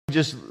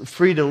just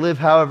free to live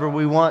however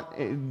we want.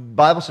 The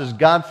Bible says,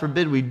 God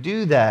forbid we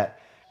do that.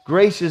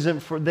 Grace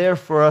isn't there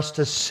for us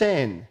to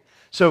sin.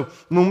 So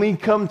when we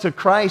come to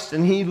Christ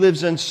and He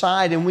lives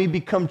inside and we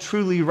become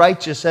truly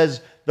righteous,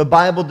 as the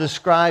Bible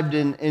described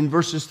in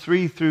verses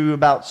 3 through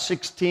about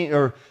 16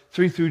 or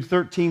 3 through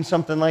 13,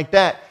 something like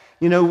that,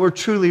 we're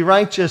truly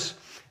righteous.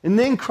 And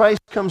then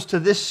Christ comes to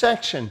this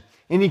section.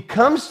 And He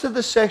comes to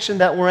the section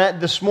that we're at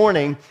this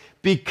morning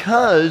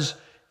because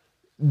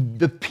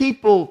the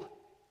people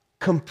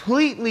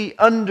completely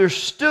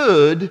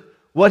understood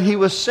what He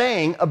was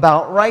saying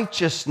about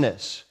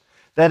righteousness.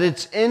 That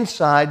it's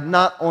inside,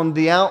 not on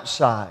the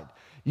outside.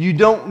 You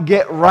don't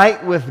get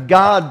right with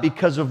God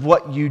because of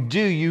what you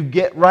do. You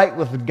get right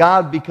with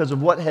God because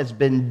of what has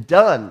been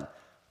done.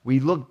 We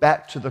look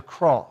back to the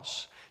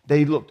cross.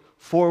 They looked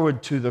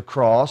forward to the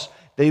cross.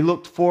 They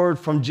looked forward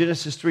from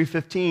Genesis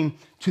 3:15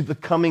 to the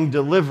coming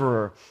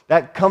deliverer.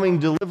 That coming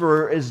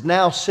deliverer is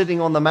now sitting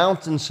on the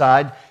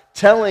mountainside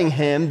telling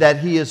him that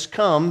He has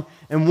come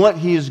and what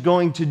He is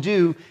going to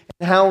do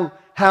and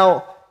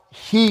how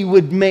He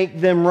would make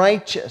them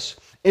righteous.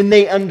 And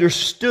they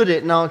understood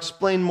it, and I'll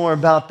explain more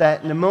about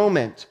that in a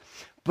moment.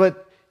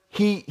 But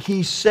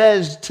he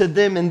says to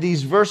them in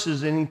these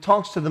verses, and He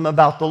talks to them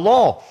about the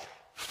law.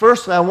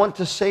 First, I want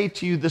to say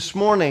to you this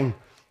morning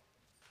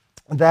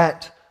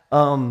that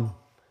I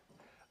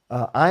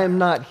am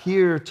not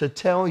here to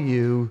tell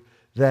you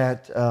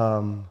that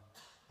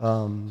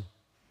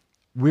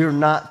we're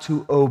not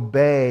to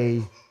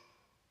obey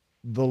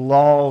the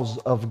laws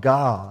of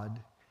God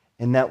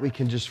and that we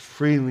can just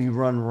freely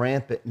run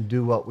rampant and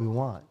do what we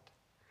want.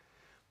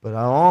 But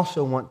I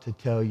also want to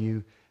tell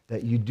you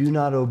that you do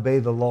not obey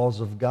the laws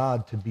of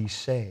God to be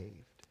saved.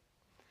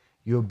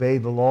 You obey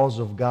the laws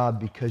of God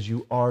because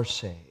you are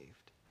saved.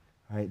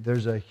 All right?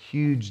 There's a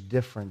huge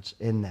difference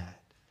in that.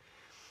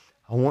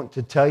 I want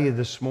to tell you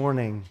this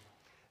morning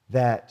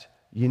that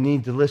you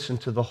need to listen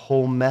to the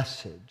whole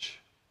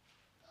message.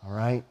 All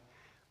right?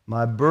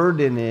 My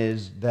burden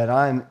is that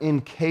I'm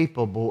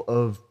incapable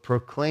of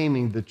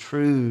proclaiming the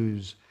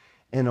truths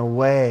in a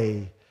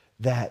way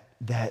that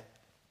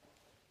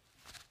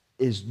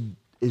is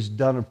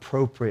done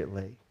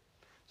appropriately.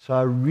 So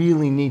I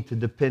really need to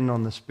depend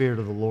on the Spirit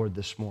of the Lord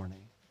this morning.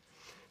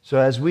 So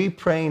as we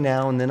pray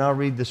now, and then I'll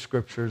read the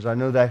scriptures. I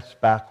know that's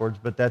backwards,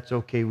 but that's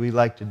okay. We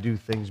like to do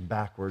things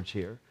backwards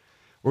here.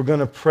 We're going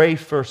to pray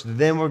first,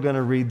 then we're going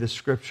to read the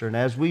scripture. And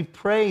as we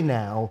pray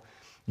now,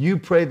 you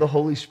pray the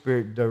Holy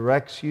Spirit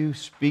directs you,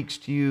 speaks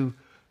to you,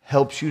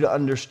 helps you to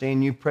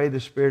understand. You pray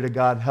the Spirit of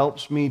God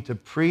helps me to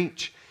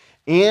preach.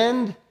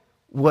 And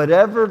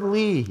whatever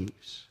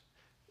leaves,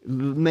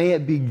 may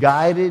it be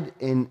guided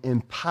and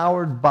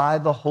empowered by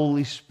the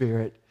Holy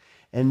Spirit.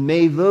 And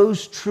may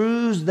those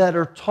truths that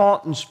are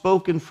taught and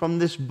spoken from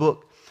this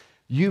book,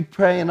 you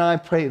pray and I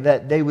pray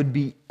that they would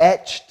be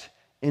etched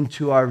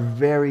into our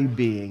very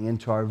being,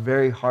 into our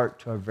very heart,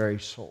 to our very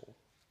soul.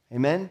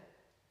 Amen?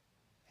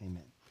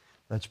 Amen.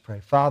 Let's pray.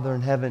 Father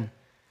in heaven,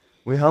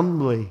 we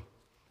humbly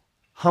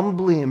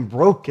and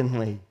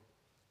brokenly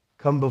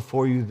come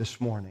before you this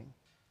morning.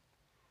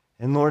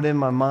 And Lord, in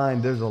my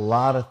mind, there's a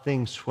lot of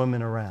things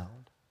swimming around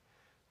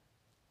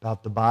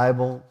about the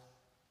Bible,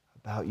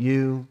 about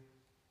you,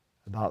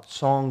 about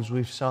songs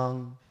we've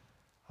sung,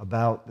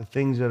 about the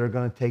things that are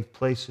going to take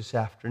place this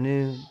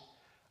afternoon,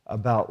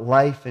 about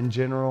life in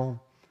general,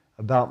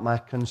 about my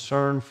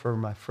concern for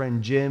my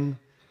friend Jim,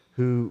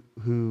 who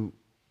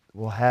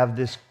will have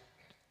this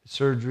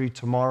surgery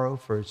tomorrow,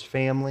 for his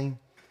family.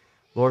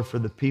 Lord, for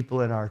the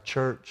people in our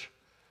church,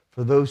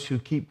 for those who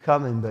keep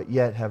coming but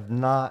yet have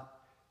not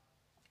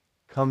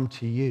come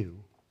to you.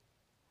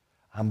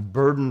 I'm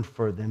burdened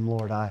for them,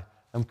 Lord.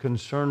 I'm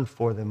concerned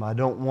for them. I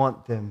don't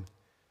want them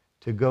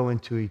to go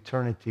into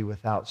eternity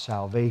without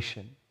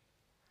salvation.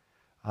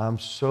 I'm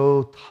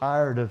so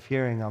tired of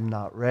hearing I'm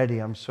not ready.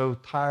 I'm so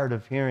tired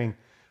of hearing,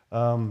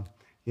 I want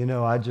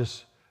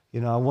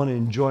to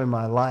enjoy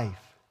my life.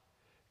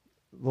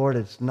 Lord,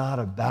 it's not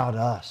about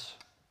us.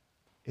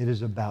 It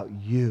is about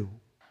you.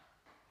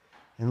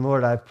 And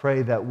Lord, I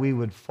pray that we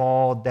would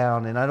fall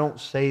down, and I don't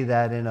say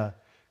that in a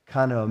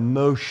kind of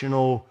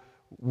emotional,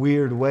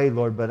 weird way,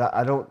 Lord, but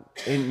I don't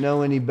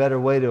know any better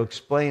way to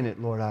explain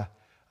it, Lord.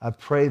 I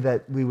pray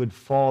that we would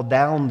fall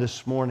down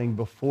this morning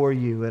before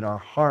you in our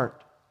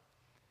heart,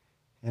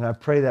 and I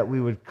pray that we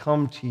would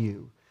come to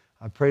you.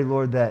 I pray,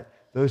 Lord, that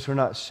those who are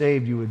not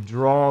saved, you would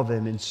draw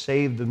them and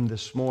save them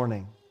this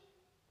morning.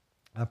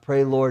 I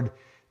pray, Lord,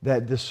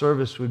 that this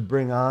service would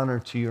bring honor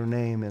to your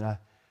name, and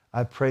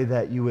I pray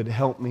that you would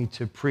help me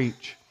to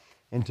preach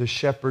and to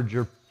shepherd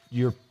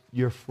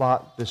your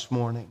flock this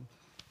morning.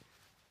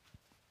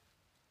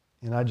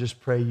 And I just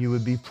pray you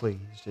would be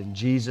pleased. In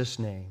Jesus'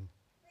 name,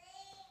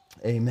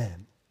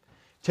 amen.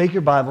 Take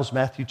your Bibles,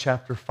 Matthew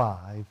chapter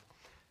 5.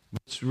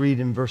 Let's read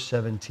in verse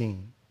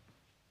 17.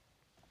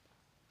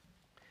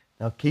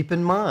 Now keep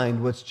in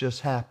mind what's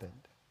just happened.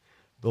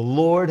 The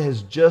Lord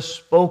has just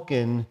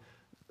spoken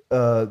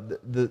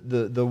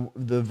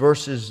the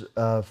verses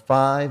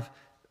 5,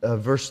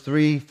 verse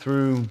 3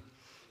 through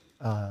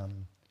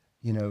 16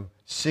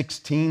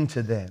 16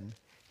 to them.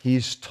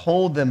 He's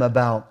told them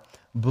about,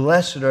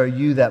 blessed are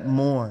you that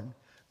mourn.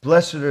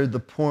 Blessed are the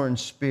poor in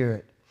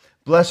spirit.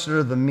 Blessed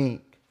are the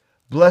meek.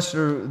 Blessed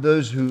are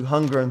those who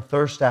hunger and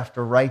thirst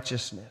after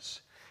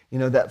righteousness.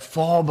 That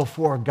fall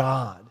before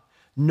God,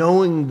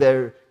 knowing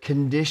their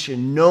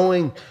condition,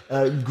 knowing,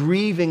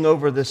 grieving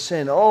over the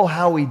sin. Oh,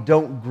 how we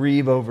don't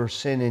grieve over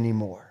sin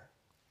anymore.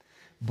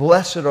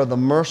 Blessed are the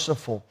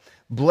merciful.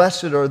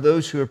 Blessed are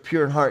those who are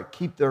pure in heart,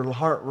 keep their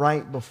heart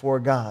right before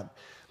God.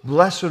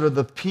 Blessed are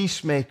the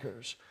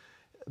peacemakers.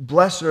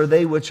 Blessed are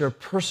they which are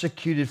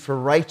persecuted for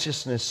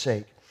righteousness'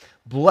 sake.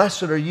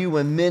 Blessed are you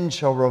when men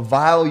shall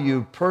revile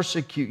you,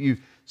 persecute you,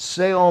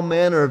 say all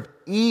manner of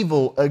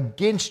evil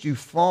against you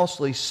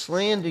falsely,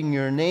 slandering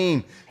your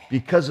name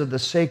because of the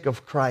sake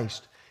of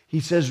Christ. He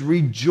says,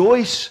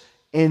 rejoice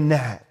in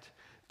that.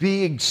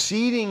 Be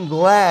exceeding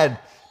glad,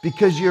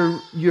 because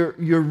your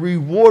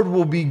reward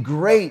will be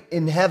great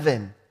in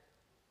heaven.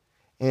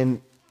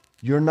 And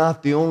you're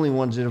not the only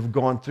ones that have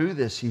gone through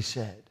this, he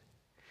said.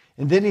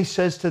 And then he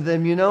says to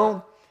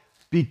them,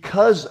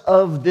 because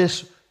of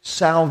this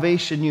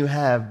salvation you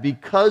have,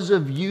 because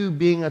of you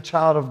being a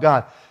child of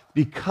God,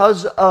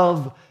 because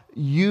of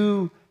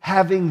you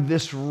having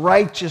this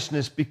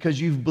righteousness, because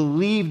you've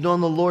believed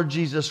on the Lord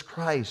Jesus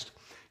Christ,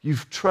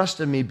 you've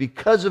trusted me,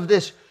 because of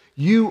this,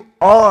 you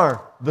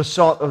are the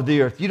salt of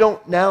the earth. You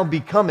don't now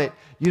become it.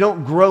 You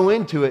don't grow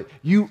into it.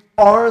 You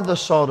are the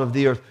salt of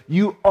the earth.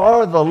 You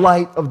are the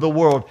light of the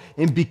world.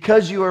 And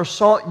because you are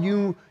salt,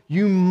 you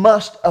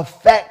must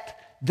affect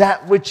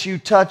that which you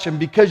touch. And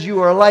because you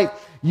are light,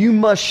 you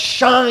must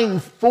shine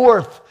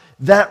forth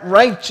that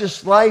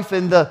righteous life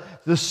and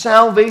the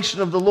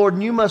salvation of the Lord.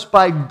 And you must,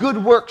 by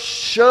good works,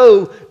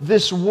 show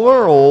this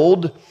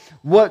world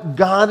what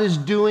God is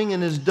doing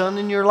and has done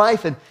in your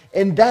life.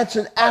 And that's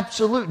an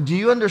absolute. Do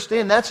you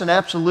understand? That's an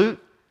absolute.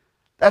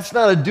 That's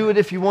not a do it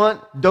if you want,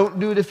 don't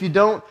do it if you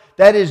don't.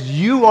 That is,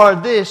 you are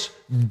this,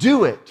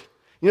 do it.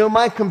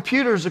 My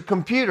computer is a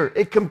computer.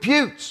 It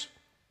computes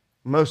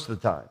most of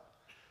the time,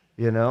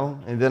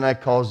 And then I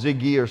call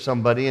Ziggy or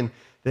somebody and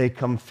they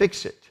come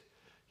fix it.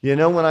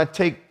 When I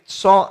take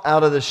salt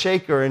out of the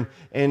shaker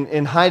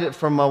and hide it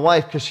from my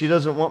wife because she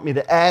doesn't want me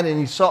to add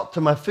any salt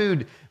to my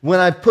food, when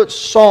I put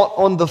salt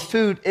on the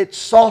food, it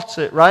salts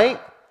it,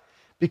 right?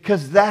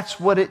 Because that's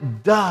what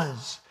it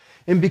does.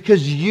 And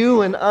because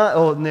you and I,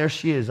 oh, and there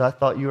she is. I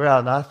thought you were out,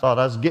 and I thought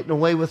I was getting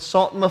away with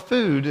salt in my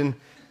food, and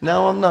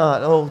now I'm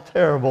not. Oh,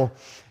 terrible.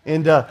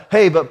 And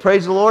hey, but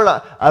praise the Lord,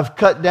 I've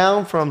cut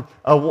down from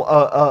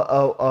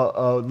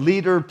a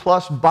liter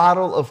plus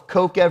bottle of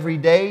Coke every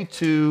day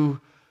to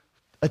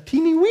a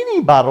teeny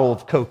weeny bottle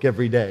of Coke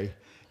every day.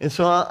 And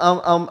so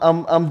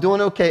I'm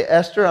doing okay.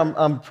 Esther,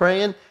 I'm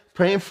praying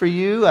for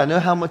you. I know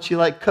how much you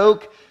like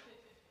Coke.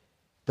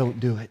 Don't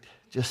do it.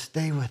 Just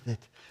stay with it.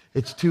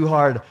 It's too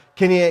hard.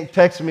 Kenny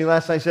texted me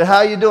last night. He said,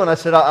 how you doing? I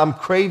said, I'm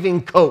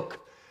craving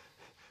Coke.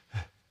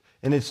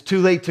 And it's too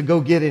late to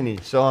go get any,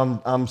 so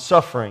I'm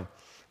suffering.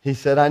 He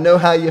said, I know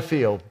how you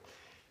feel.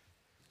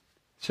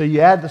 So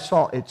you add the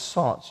salt, it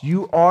salts.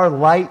 You are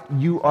light,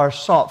 you are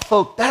salt.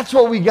 Folks, that's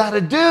what we got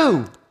to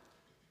do.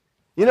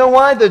 You know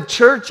why the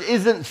church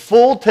isn't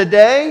full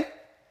today?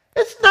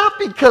 It's not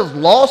because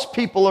lost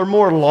people are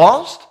more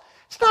lost.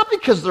 It's not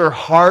because they're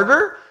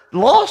harder.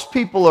 Lost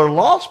people are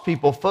lost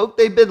people, folk.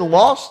 They've been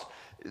lost.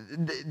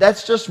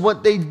 That's just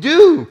what they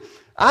do.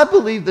 I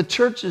believe the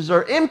churches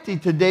are empty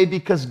today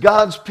because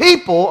God's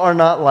people are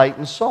not light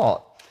and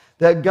salt.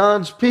 That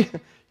God's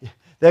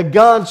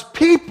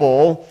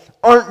people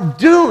aren't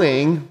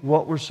doing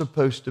what we're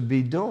supposed to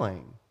be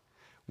doing.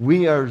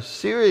 We are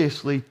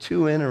seriously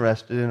too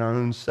interested in our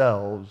own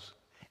selves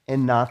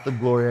and not the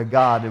glory of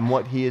God and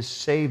what He has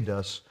saved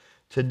us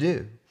to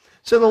do.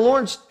 So the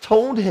Lord's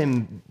told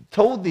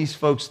these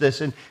folks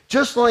this, and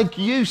just like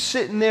you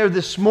sitting there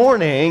this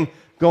morning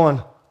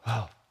going,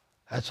 oh,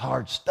 that's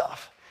hard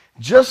stuff.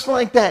 Just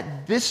like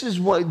that, this is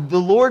what the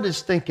Lord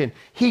is thinking.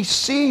 He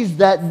sees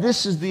that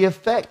this is the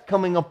effect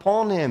coming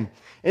upon Him.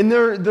 And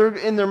they're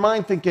in their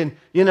mind thinking,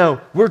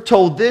 we're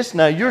told this,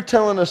 now you're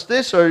telling us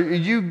this, or are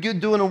you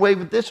doing away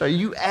with this? Are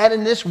you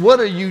adding this? What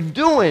are you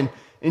doing?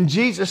 And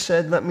Jesus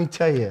said, let me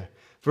tell you,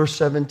 verse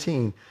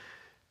 17,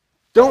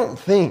 don't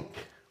think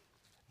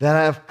that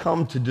I have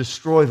come to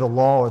destroy the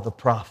law or the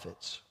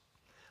prophets.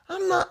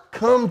 I'm not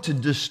come to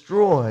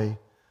destroy,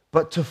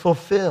 but to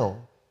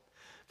fulfill.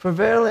 For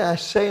verily I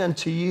say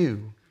unto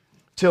you,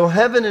 till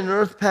heaven and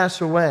earth pass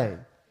away,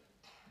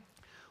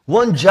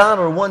 one jot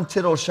or one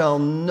tittle shall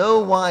no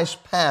wise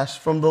pass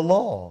from the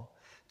law,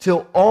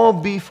 till all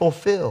be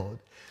fulfilled.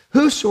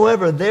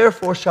 Whosoever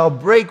therefore shall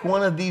break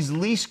one of these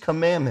least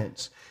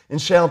commandments, and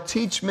shall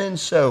teach men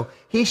so,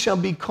 he shall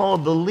be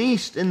called the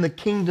least in the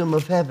kingdom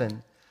of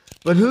heaven.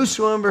 But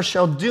whosoever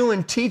shall do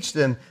and teach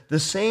them, the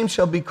same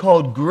shall be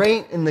called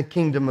great in the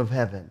kingdom of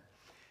heaven.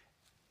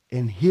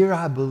 And here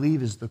I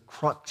believe is the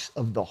crux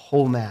of the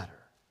whole matter.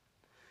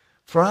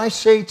 For I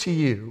say to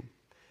you,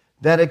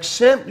 that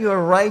except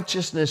your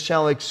righteousness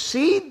shall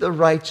exceed the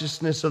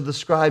righteousness of the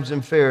scribes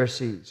and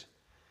Pharisees,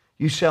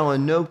 you shall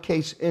in no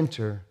case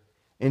enter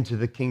into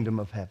the kingdom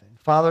of heaven.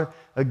 Father,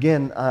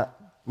 again,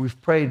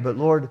 we've prayed, but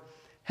Lord,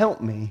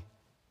 help me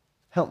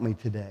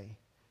today.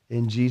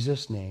 In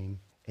Jesus' name,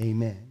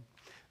 amen.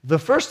 The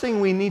first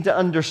thing we need to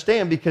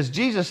understand, because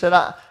Jesus said,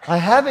 I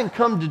haven't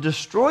come to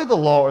destroy the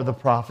law or the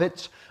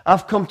prophets.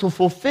 I've come to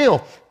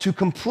fulfill, to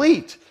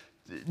complete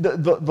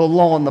the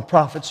law and the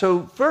prophets.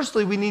 So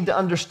firstly, we need to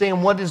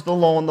understand what is the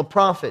law and the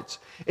prophets.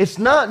 It's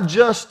not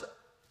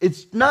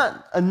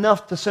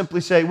enough to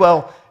simply say,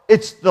 well,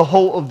 it's the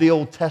whole of the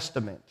Old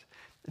Testament.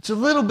 It's a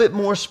little bit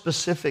more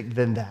specific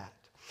than that.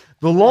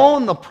 The law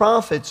and the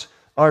prophets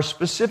are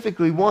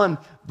specifically one.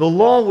 The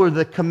law were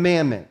the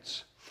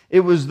commandments.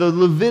 It was the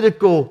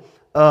Levitical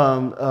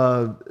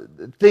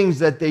things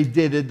that they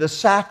did, the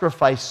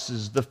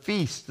sacrifices, the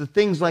feasts, the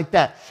things like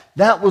that.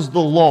 That was the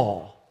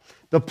law.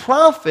 The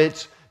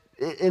prophets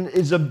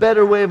is a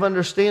better way of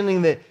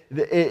understanding that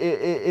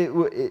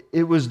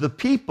it was the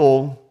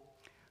people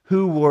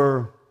who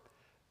were,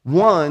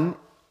 one,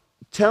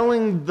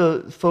 telling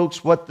the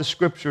folks what the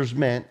scriptures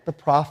meant, the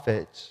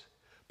prophets,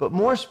 but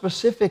more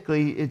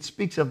specifically, it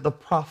speaks of the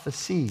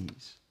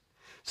prophecies.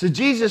 So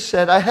Jesus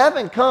said, I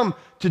haven't come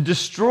to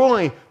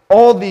destroy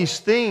all these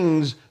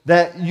things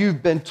that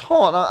you've been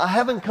taught. I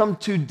haven't come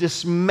to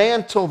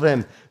dismantle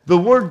them. The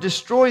word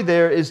destroy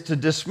there is to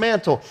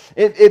dismantle.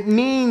 It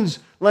means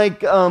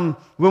like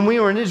when we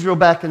were in Israel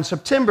back in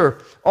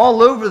September,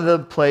 all over the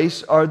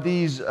place are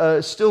these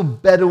still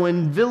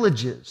Bedouin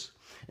villages.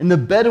 And the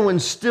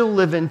Bedouins still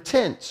live in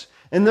tents.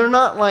 And they're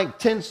not like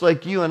tents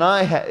like you and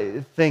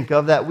I think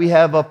of that we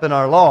have up in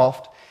our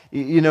loft,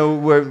 you know,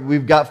 where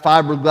we've got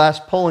fiberglass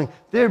poling.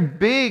 They're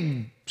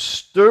big,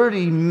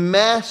 sturdy,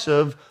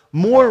 massive,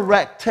 more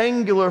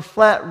rectangular,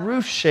 flat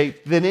roof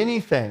shaped than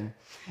anything.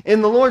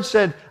 And the Lord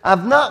said,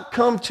 I've not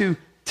come to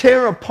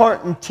tear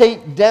apart and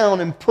take down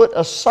and put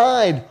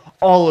aside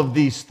all of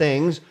these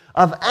things.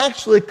 I've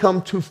actually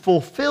come to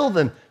fulfill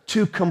them,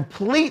 to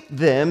complete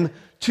them,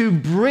 to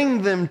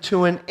bring them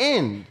to an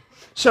end.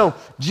 So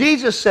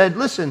Jesus said,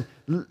 listen,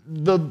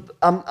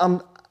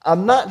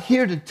 I'm not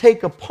here to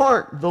take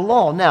apart the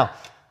law. Now,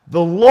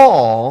 the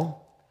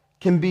law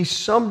can be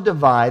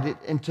subdivided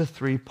into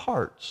three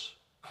parts.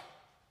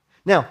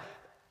 Now,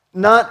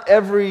 not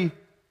every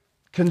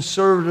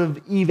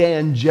conservative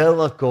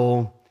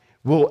evangelical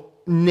will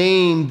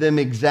name them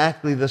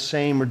exactly the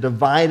same or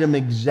divide them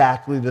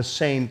exactly the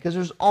same, because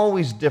there's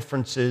always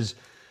differences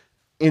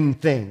in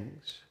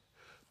things.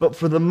 But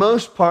for the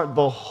most part,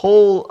 the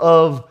whole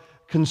of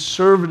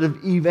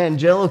conservative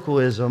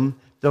evangelicalism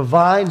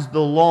divides the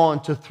law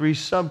into three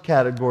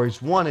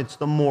subcategories. One, it's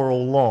the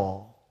moral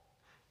law.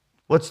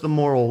 What's the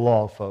moral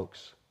law,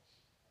 folks?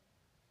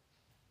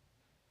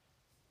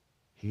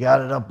 You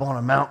got it up on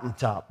a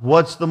mountaintop.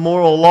 What's the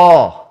moral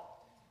law?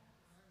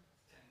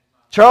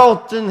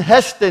 Charlton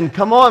Heston,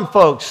 come on,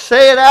 folks,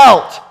 say it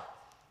out.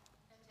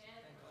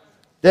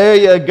 There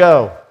you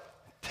go.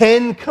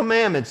 10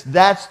 Commandments,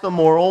 that's the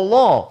moral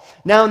law.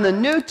 Now in the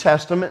New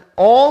Testament,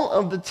 all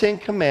of the 10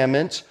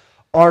 Commandments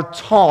are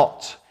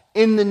taught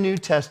in the New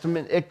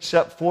Testament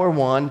except for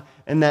one,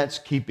 and that's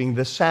keeping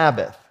the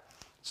Sabbath.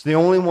 It's the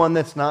only one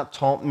that's not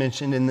taught,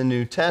 mentioned in the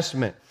New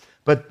Testament.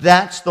 But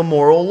that's the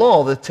moral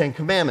law, the 10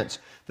 Commandments.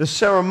 The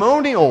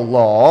ceremonial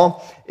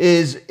law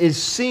is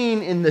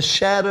seen in the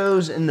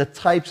shadows and the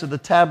types of the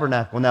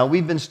tabernacle. Now,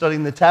 we've been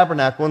studying the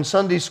tabernacle in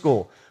Sunday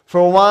school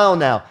for a while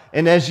now.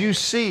 And as you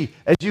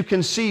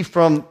can see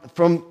from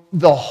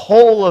the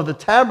whole of the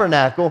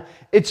tabernacle,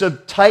 it's a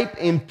type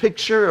and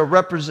picture, a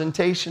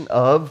representation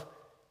of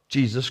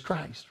Jesus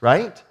Christ,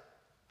 right?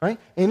 Right?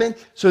 Amen?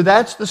 So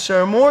that's the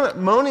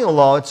ceremonial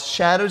law. It's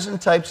shadows and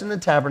types in the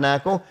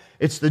tabernacle.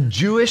 It's the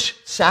Jewish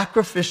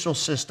sacrificial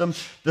system,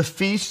 the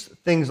feasts,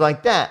 things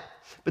like that.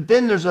 But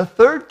then there's a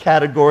third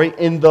category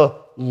in the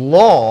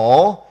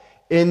law,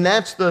 and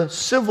that's the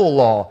civil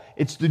law.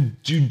 It's the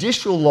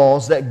judicial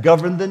laws that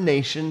govern the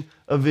nation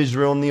of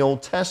Israel in the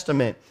Old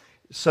Testament,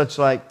 such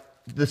like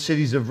the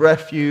cities of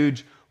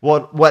refuge,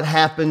 what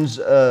happens,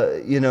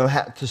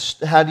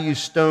 how do you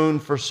stone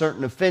for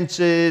certain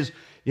offenses,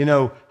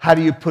 how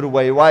do you put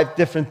away your wife,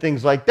 different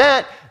things like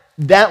that.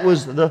 That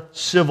was the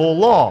civil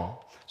law.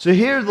 So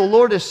here the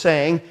Lord is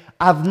saying,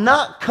 I've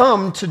not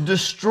come to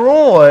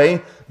destroy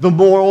the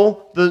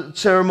moral, the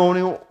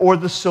ceremonial, or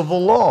the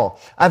civil law.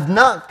 I've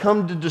not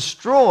come to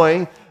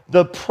destroy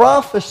the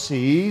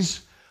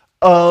prophecies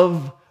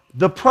of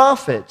the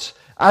prophets.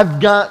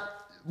 I've got,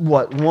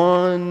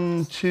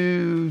 1,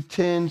 2,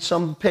 10,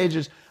 some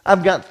pages.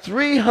 I've got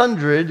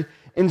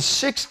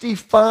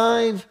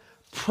 365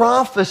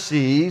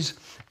 prophecies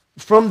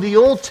from the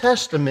Old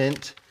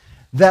Testament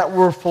that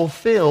were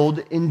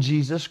fulfilled in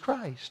Jesus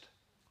Christ.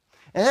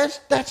 And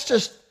that's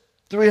just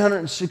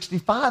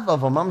 365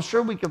 of them. I'm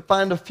sure we could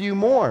find a few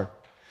more.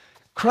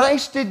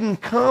 Christ didn't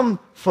come,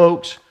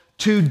 folks,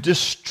 to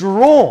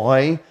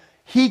destroy.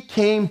 He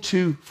came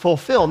to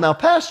fulfill. Now,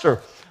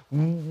 Pastor,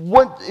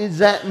 what is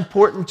that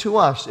important to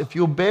us? If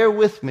you'll bear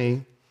with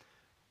me,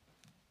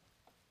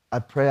 I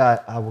pray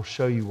I will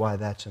show you why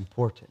that's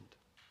important.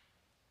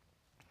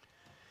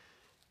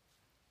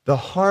 The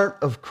heart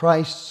of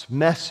Christ's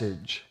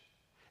message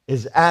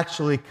is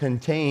actually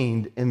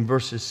contained in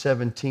verses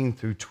 17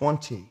 through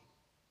 20.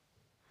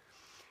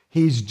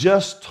 He's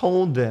just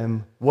told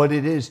them what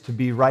it is to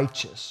be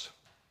righteous.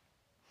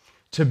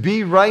 To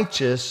be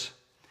righteous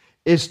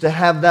is to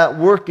have that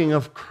working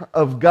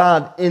of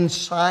God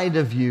inside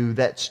of you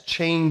that's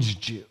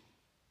changed you.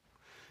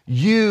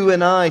 You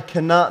and I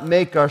cannot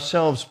make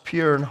ourselves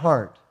pure in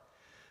heart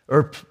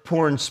or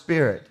poor in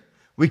spirit.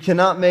 We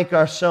cannot make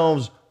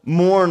ourselves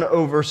mourn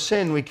over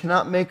sin. We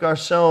cannot make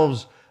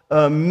ourselves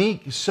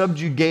meek,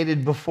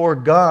 subjugated before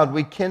God.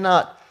 We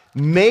cannot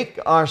make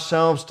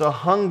ourselves to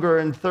hunger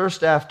and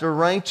thirst after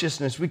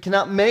righteousness. We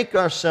cannot make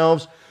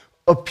ourselves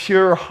a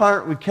pure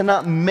heart. We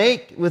cannot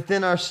make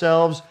within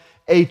ourselves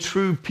a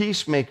true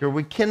peacemaker.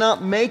 We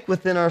cannot make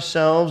within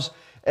ourselves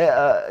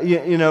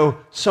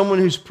someone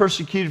who's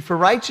persecuted for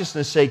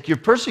righteousness' sake. You're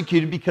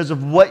persecuted because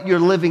of what you're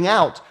living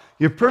out.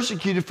 You're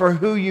persecuted for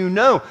who you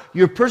know.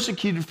 You're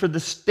persecuted for the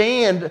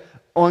stand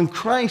on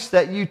Christ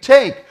that you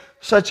take.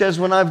 Such as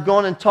when I've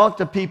gone and talked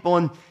to people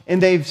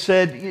and they've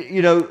said,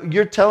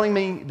 you're telling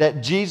me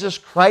that Jesus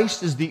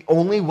Christ is the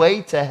only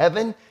way to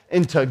heaven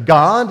and to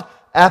God?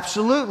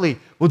 Absolutely.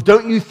 Well,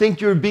 don't you think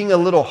you're being a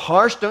little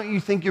harsh? Don't you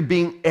think you're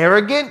being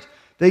arrogant?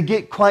 They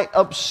get quite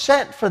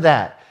upset for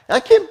that. I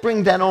can't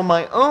bring that on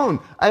my own.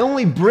 I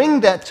only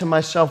bring that to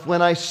myself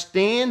when I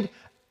stand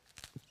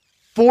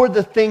for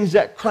the things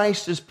that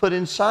Christ has put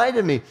inside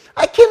of me.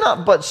 I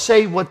cannot but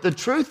say what the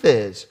truth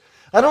is.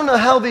 I don't know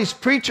how these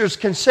preachers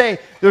can say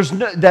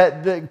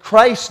that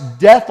Christ's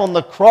death on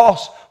the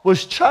cross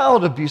was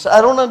child abuse.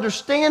 I don't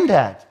understand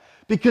that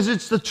because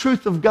it's the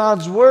truth of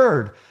God's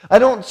word. I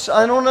don't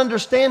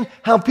understand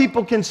how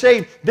people can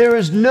say there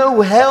is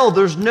no hell,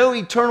 there's no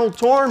eternal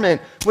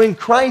torment when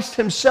Christ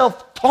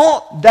himself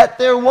taught that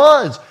there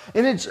was.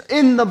 And it's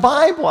in the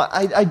Bible.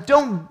 I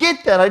don't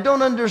get that. I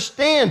don't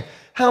understand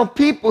how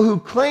people who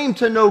claim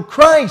to know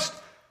Christ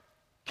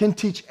can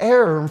teach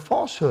error and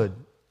falsehood.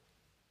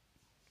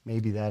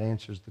 Maybe that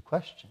answers the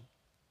question.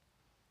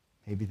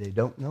 Maybe they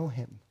don't know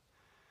him.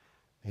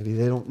 Maybe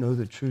they don't know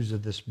the truths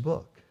of this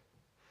book.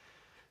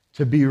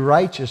 To be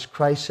righteous,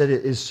 Christ said,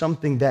 it is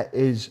something that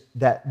is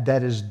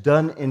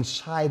done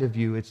inside of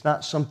you. It's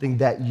not something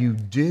that you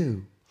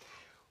do.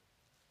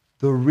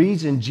 The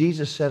reason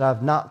Jesus said,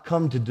 I've not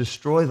come to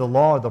destroy the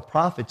law or the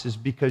prophets is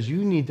because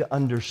you need to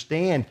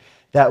understand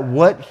that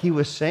what he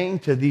was saying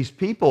to these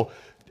people,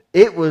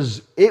 it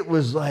was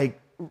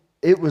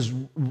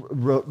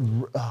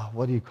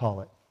what do you call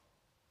it?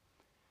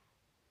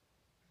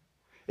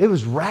 It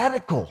was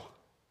radical.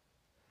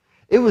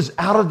 It was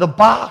out of the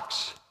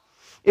box.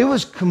 It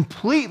was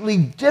completely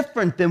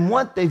different than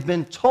what they've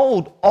been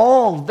told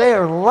all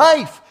their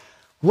life.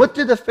 What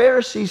did the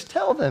Pharisees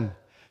tell them?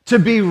 To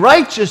be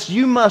righteous,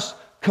 you must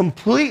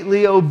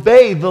completely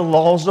obey the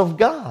laws of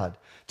God.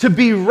 To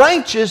be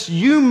righteous,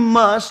 you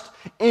must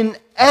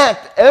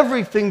enact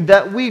everything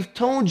that we've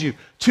told you.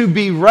 To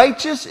be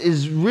righteous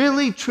is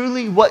really,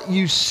 truly what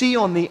you see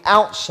on the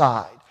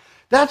outside.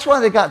 That's why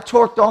they got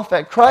torqued off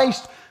at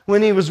Christ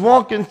when he was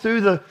walking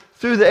through the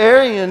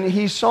area and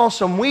he saw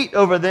some wheat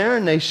over there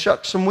and they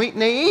shucked some wheat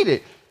and they ate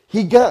it.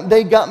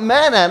 They got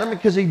mad at him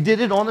because he did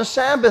it on a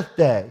Sabbath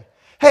day.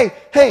 Hey,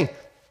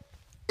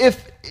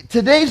 if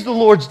today's the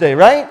Lord's Day,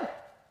 right?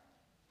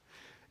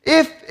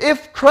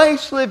 If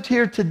Christ lived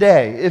here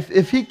today,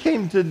 if he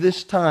came to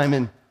this time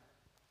and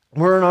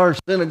we're in our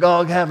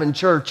synagogue having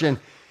church and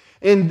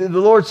the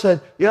Lord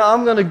said,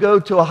 I'm going to go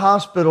to a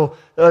hospital,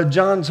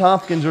 Johns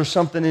Hopkins or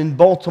something in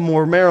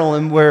Baltimore,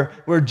 Maryland,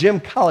 where Jim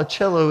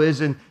Colacello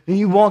is. And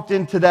he walked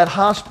into that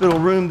hospital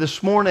room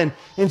this morning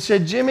and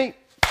said, Jimmy,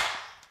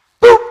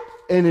 boop,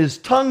 and his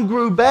tongue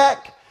grew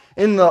back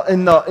and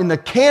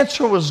the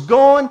cancer was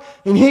gone.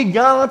 And he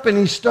got up and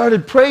he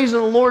started praising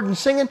the Lord and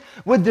singing.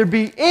 Would there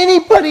be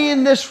anybody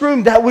in this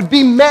room that would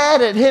be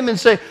mad at him and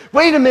say,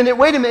 wait a minute,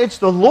 it's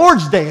the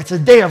Lord's Day. It's a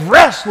day of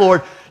rest,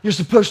 Lord. You're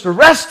supposed to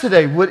rest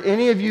today. Would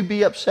any of you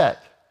be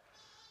upset?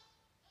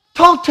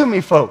 Talk to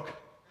me, folk.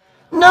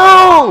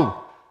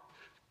 No!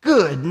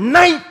 Good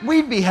night.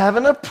 We'd be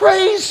having a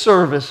praise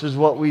service is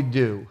what we'd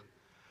do.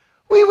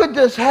 We would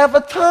just have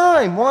a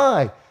time.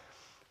 Why?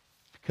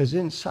 Because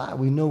inside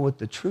we know what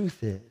the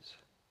truth is.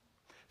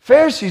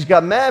 Pharisees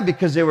got mad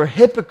because they were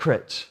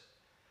hypocrites.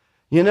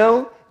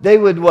 They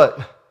would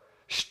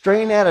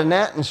strain at a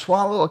gnat and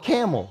swallow a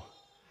camel.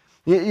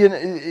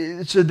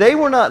 So they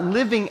were not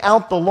living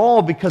out the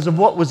law because of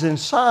what was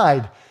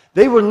inside.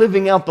 They were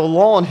living out the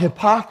law in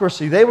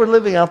hypocrisy. They were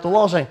living out the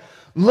law saying,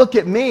 look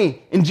at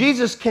me. And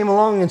Jesus came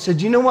along and said,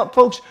 you know what,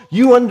 folks?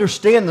 You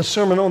understand the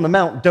Sermon on the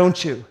Mount,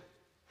 don't you?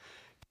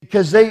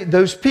 Because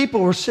those people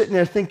were sitting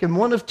there thinking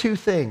one of two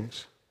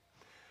things.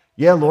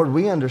 Yeah, Lord,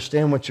 we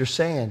understand what you're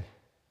saying.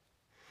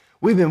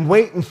 We've been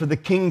waiting for the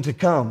king to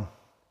come.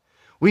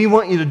 We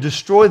want you to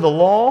destroy the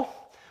law.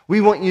 We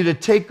want you to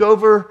take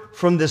over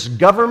from this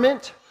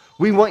government.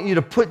 We want you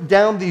to put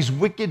down these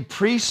wicked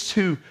priests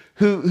who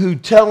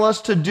tell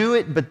us to do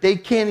it, but they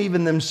can't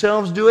even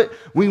themselves do it.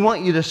 We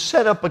want you to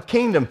set up a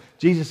kingdom.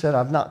 Jesus said,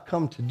 I've not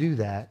come to do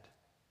that.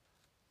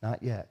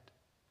 Not yet.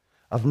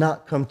 I've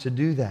not come to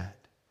do that.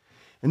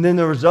 And then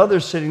there was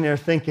others sitting there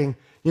thinking,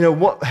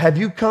 what? Have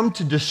you come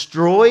to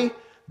destroy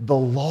the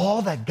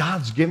law that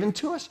God's given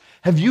to us?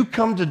 Have you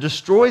come to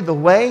destroy the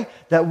way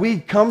that we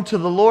come to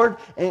the Lord,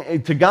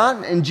 to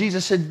God? And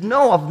Jesus said,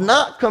 no, I've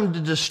not come to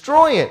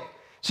destroy it.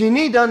 So you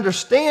need to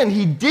understand,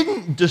 he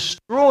didn't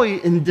destroy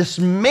and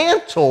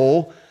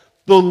dismantle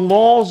the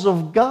laws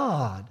of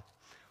God.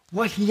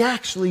 What he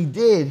actually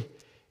did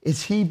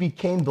is he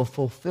became the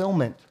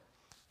fulfillment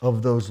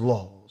of those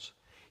laws.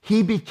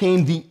 He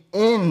became the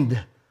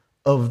end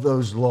of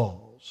those laws.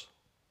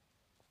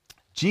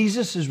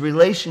 Jesus'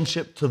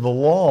 relationship to the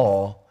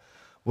law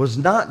was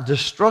not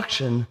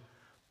destruction,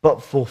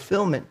 but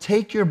fulfillment.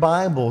 Take your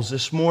Bibles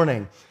this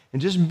morning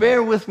and just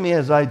bear with me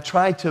as I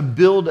try to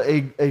build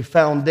a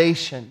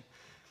foundation.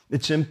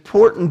 It's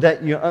important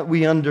that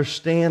we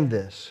understand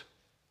this.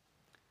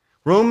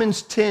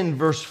 Romans 10,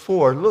 verse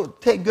 4.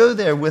 Go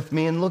there with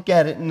me and look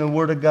at it in the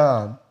Word of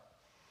God.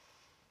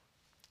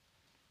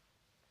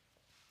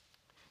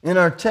 In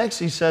our text,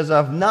 he says,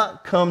 I've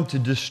not come to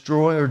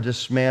destroy or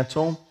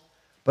dismantle,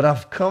 but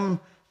I've come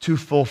to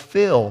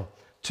fulfill,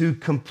 to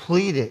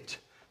complete it,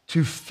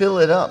 to fill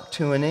it up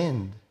to an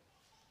end.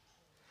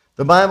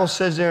 The Bible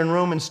says there in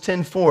Romans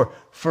 10:4,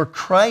 for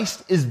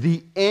Christ is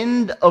the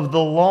end of the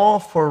law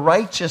for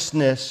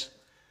righteousness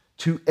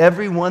to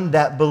everyone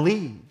that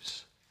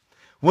believes.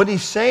 What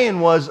he's saying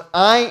was,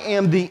 I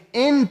am the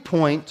end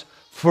point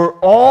for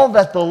all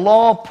that the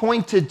law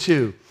pointed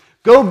to.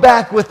 Go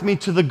back with me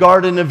to the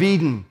Garden of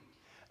Eden.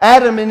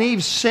 Adam and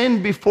Eve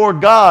sinned before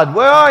God.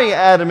 Where are you,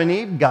 Adam and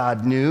Eve?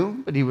 God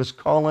knew, but he was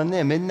calling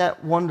them. Isn't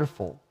that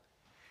wonderful?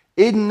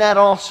 Isn't that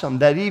awesome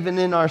that even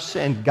in our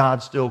sin,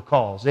 God still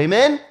calls?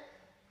 Amen?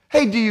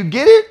 Hey, do you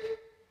get it?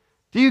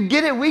 Do you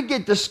get it? We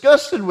get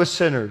disgusted with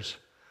sinners.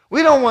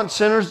 We don't want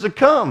sinners to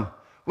come.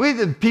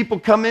 The people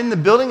come in the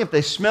building, if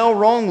they smell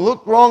wrong,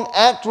 look wrong,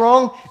 act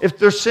wrong, if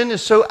their sin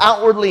is so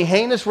outwardly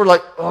heinous, we're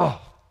like,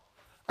 oh,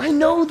 I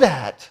know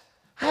that.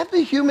 I have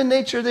the human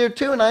nature there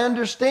too, and I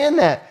understand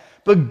that.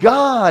 But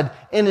God,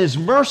 in his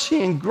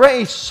mercy and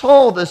grace,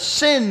 saw the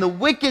sin, the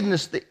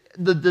wickedness,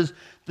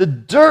 the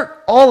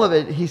dirt, all of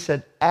it. He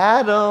said,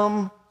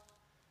 Adam.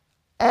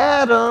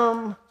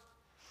 And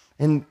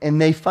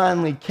they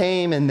finally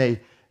came and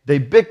they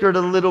bickered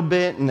a little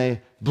bit and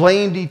they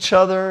blamed each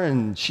other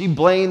and she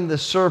blamed the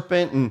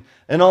serpent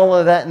and all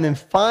of that. And then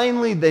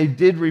finally they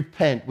did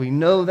repent. We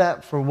know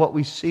that for what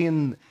we see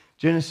in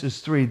Genesis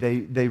 3.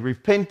 They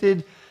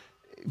repented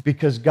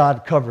because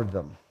God covered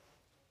them.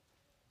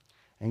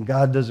 And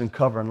God doesn't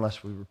cover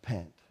unless we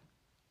repent.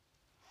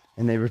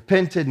 And they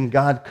repented and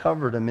God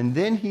covered them. And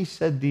then he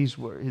said this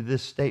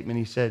statement.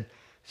 He said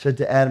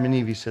to Adam and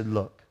Eve, he said,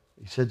 look.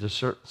 He said to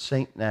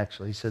Satan,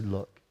 actually, he said,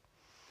 look,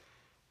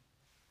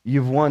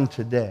 you've won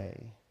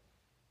today.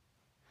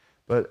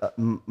 But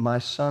my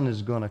son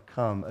is going to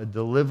come. A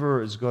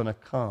deliverer is going to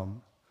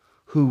come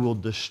who will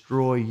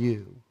destroy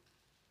you.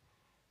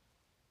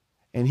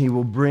 And he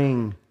will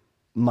bring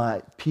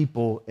my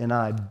people and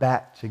I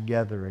back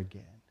together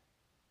again.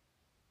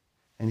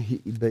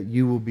 But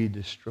you will be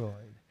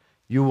destroyed.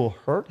 You will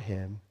hurt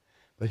him,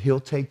 but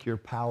he'll take your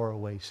power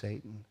away,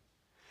 Satan.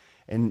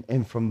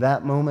 And from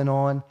that moment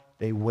on,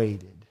 they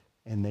waited,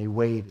 and they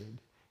waited,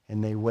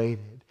 and they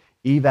waited.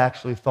 Eve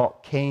actually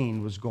thought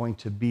Cain was going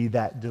to be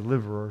that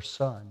deliverer's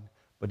son,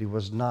 but he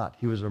was not.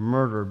 He was a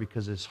murderer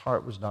because his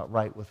heart was not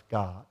right with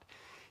God.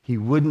 He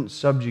wouldn't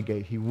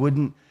subjugate. He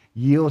wouldn't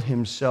yield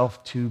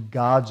himself to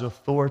God's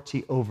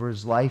authority over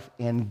his life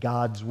and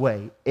God's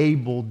way.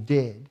 Abel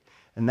did.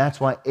 And that's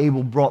why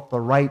Abel brought the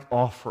right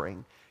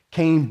offering.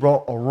 Cain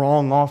brought a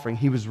wrong offering.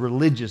 He was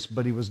religious,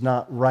 but he was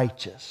not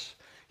righteous.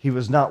 He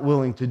was not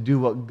willing to do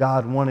what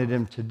God wanted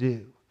him to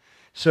do.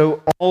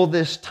 So all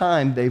this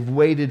time, they've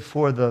waited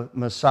for the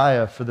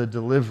Messiah, for the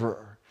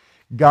deliverer.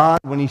 God,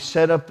 when he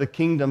set up the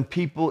kingdom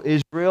people,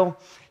 Israel,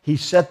 he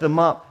set them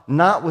up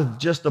not with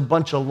just a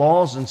bunch of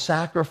laws and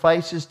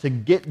sacrifices to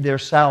get their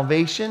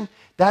salvation.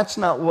 That's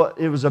not what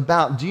it was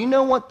about. Do you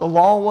know what the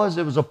law was?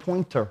 It was a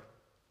pointer.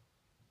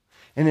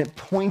 And it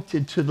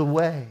pointed to the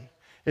way.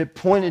 It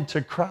pointed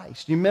to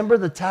Christ. You remember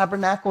the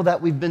tabernacle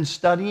that we've been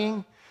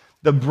studying?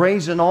 The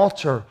brazen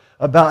altar,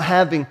 about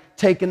having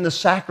taken the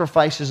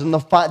sacrifices and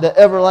the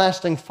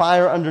everlasting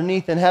fire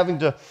underneath and having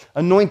to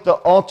anoint the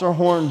altar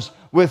horns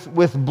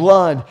with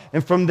blood.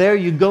 And from there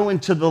you go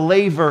into the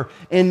laver.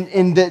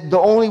 And the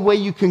only way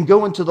you can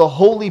go into the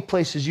holy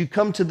place is you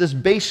come to this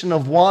basin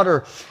of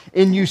water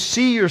and you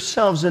see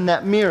yourselves in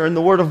that mirror. And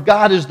the Word of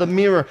God is the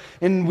mirror.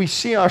 And we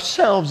see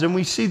ourselves and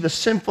we see the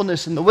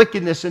sinfulness and the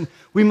wickedness. And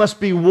we must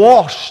be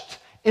washed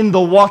in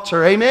the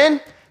water.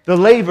 Amen? The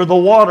laver, the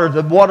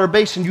water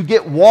basin, you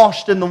get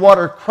washed in the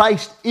water.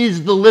 Christ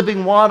is the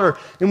living water.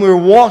 And we're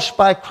washed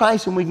by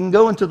Christ and we can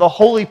go into the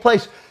holy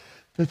place.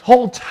 The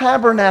whole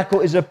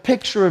tabernacle is a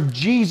picture of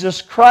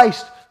Jesus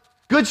Christ.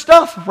 Good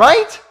stuff,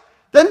 right?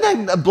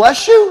 Doesn't that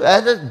bless you?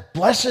 It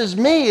blesses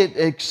me. It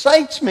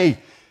excites me.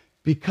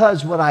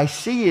 Because what I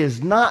see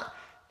is not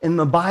in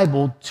the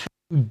Bible two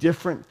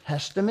different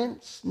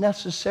testaments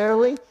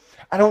necessarily.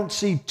 I don't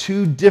see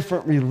two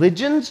different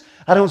religions.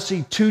 I don't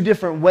see two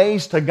different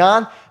ways to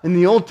God. In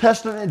the Old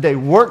Testament, they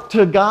work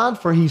to God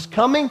for He's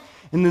coming.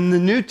 And in the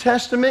New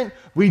Testament,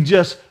 we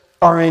just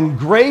are in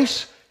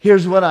grace.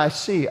 Here's what I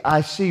see. I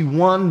see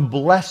one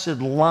blessed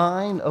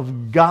line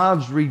of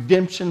God's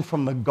redemption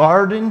from the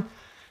garden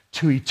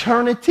to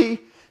eternity.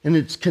 And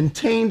it's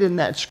contained in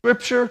that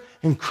scripture.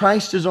 And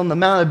Christ is on the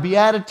Mount of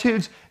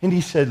Beatitudes. And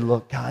He said,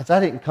 look, guys, I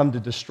didn't come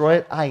to destroy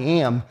it. I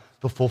am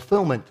the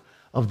fulfillment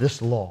of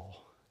this law.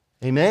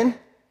 Amen?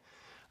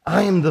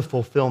 I am the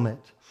fulfillment.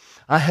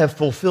 I have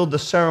fulfilled the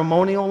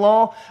ceremonial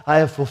law. I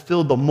have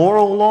fulfilled the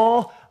moral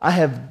law. I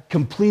have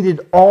completed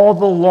all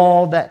the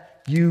law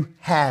that you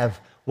have.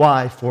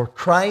 Why? For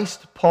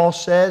Christ, Paul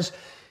says,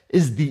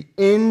 is the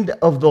end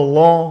of the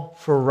law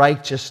for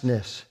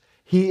righteousness.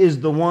 He is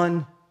the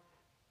one,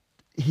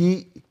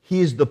 he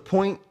is the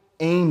point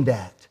aimed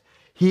at.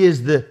 He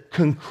is the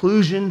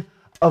conclusion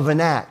of an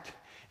act.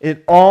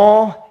 It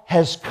all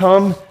has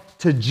come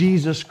to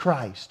Jesus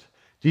Christ.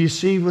 Do you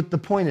see what the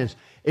point is?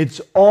 It's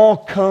all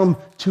come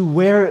to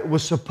where it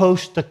was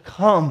supposed to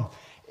come.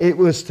 It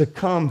was to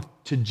come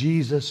to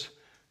Jesus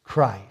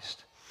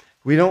Christ.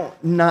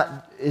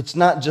 It's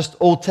not just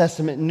Old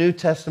Testament and New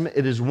Testament.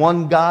 It is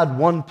one God,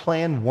 one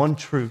plan, one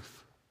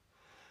truth.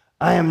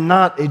 I am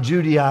not a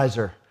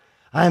Judaizer.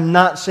 I am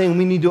not saying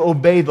we need to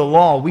obey the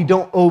law. We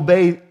don't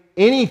obey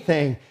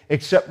anything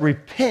except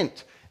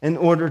repent in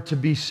order to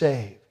be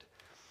saved.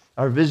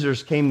 Our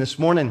visitors came this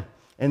morning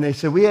and they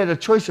said, we had a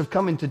choice of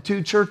coming to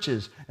two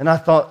churches. And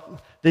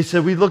they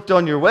said, we looked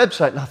on your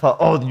website and I thought,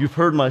 oh, you've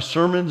heard my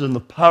sermons and the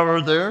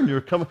power there and you're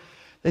coming.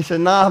 They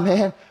said, nah,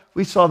 man,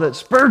 we saw that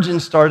Spurgeon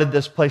started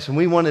this place and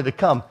we wanted to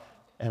come.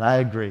 And I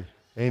agree.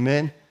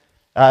 Amen?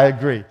 I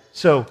agree.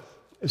 So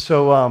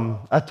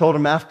I told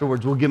him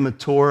afterwards, we'll give him a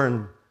tour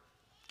and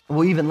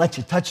we'll even let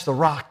you touch the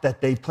rock that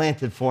they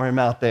planted for him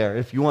out there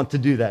if you want to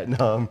do that.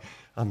 No,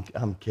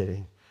 I'm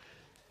kidding.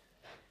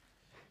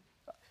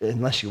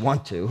 Unless you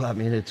want to. I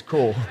mean, it's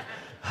cool.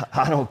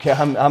 I don't care.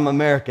 I'm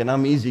American.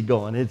 I'm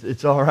easygoing.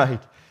 It's all right.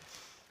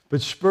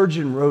 But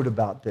Spurgeon wrote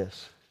about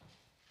this,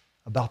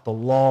 about the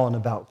law and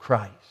about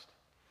Christ.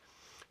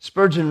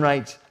 Spurgeon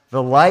writes,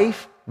 the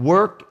life,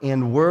 work,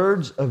 and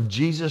words of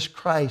Jesus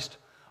Christ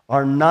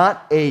are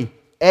not a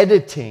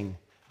editing.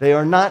 They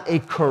are not a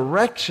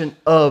correction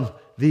of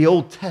the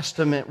Old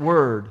Testament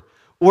word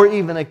or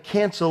even a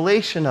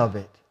cancellation of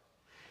it.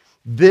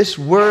 This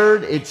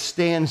word, it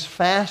stands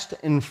fast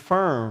and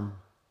firm,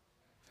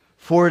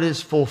 for it is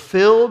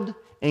fulfilled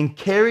and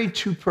carried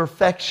to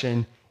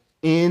perfection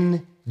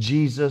in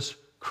Jesus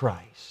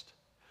Christ.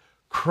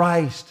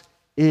 Christ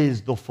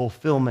is the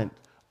fulfillment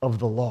of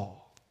the law.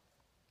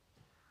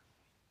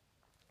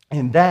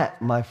 And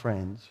that, my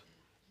friends,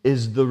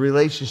 is the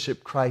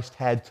relationship Christ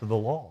had to the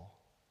law.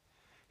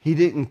 He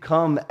didn't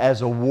come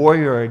as a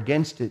warrior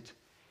against it.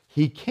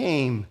 He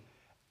came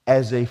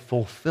as a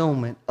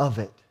fulfillment of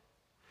it.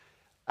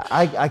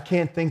 I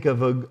can't think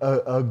of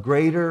a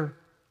greater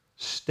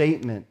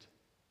statement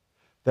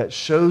that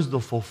shows the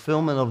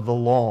fulfillment of the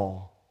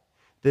law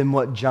than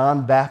what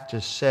John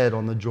Baptist said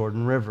on the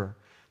Jordan River.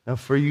 Now,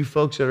 for you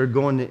folks that are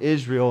going to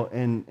Israel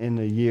in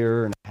a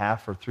year and a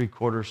half or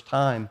 3/4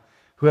 time,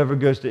 whoever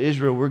goes to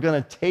Israel, we're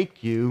going to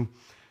take you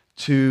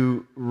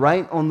to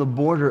right on the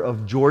border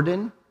of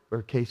Jordan,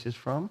 where Case is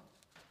from,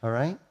 all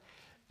right,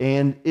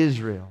 and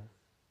Israel.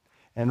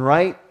 And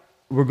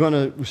we're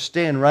going to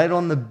stand right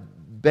on the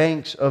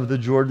banks of the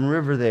Jordan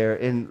River there,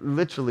 and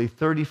literally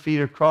 30 feet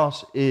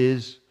across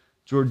is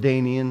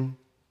Jordanian.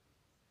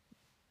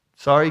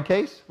 Sorry,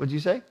 Case? What'd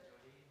you say?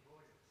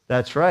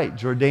 That's right,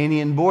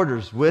 Jordanian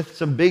borders with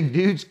some big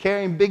dudes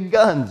carrying big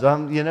guns.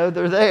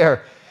 They're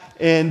there.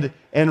 And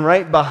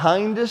right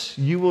behind us,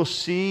 you will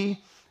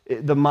see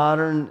the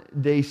modern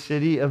day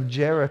city of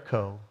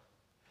Jericho.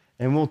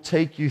 And we'll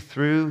take you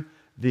through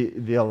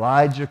the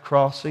Elijah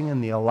crossing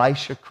and the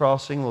Elisha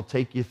crossing. We'll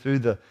take you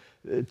through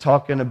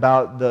talking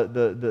about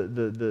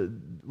the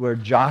where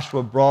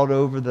Joshua brought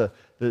over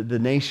the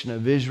nation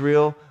of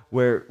Israel,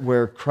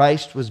 where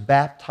Christ was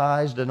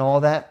baptized and all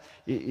that.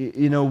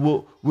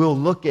 We'll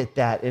look at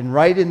that. And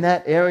right in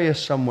that area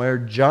somewhere,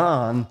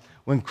 John,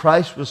 when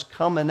Christ was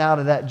coming out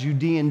of that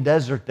Judean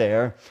desert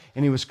there,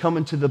 and he was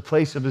coming to the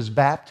place of his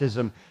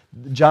baptism,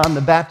 John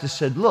the Baptist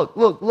said, look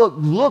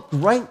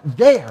right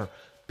there.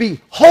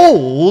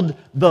 Behold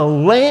the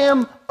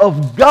Lamb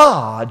of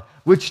God,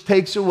 which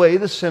takes away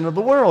the sin of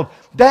the world.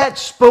 That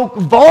spoke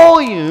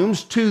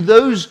volumes to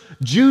those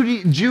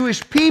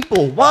Jewish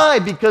people. Why?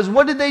 Because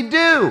what did they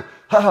do?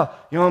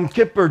 Yom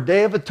Kippur,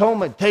 Day of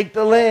Atonement, take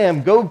the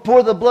lamb, go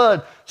pour the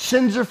blood,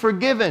 sins are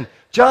forgiven.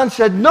 John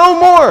said, no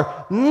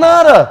more,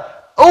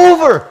 nada,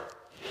 over.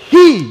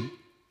 He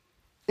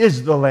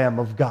is the Lamb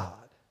of God.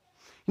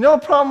 You know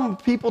what the problem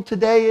with people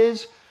today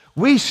is?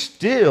 We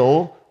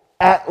still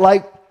act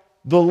like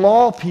the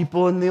law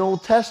people in the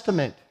Old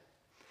Testament.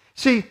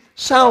 See,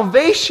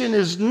 salvation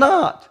is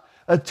not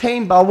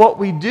attained by what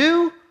we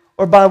do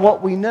or by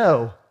what we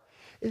know.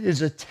 It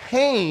is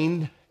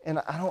attained, and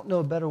I don't know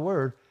a better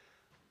word,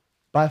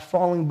 by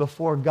falling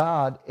before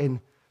God and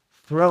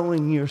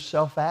throwing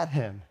yourself at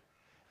him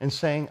and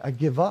saying, I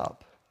give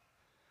up.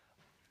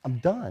 I'm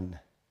done.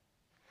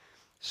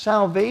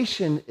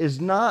 Salvation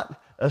is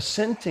not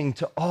assenting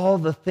to all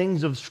the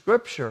things of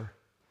Scripture.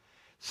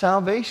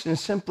 Salvation is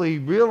simply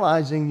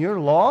realizing you're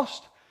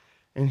lost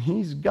and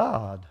he's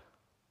God.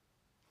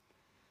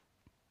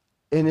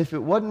 And if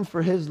it wasn't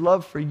for his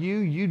love for you,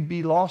 you'd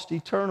be lost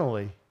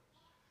eternally.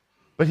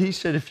 But he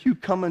said, if you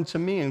come unto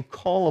me and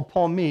call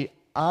upon me,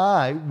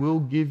 I will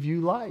give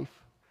you life.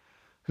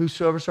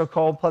 Whosoever shall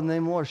call upon the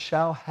name of the Lord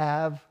shall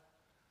have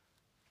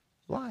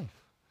life.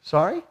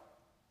 Sorry?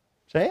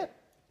 Say it.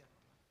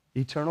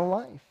 Eternal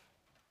life.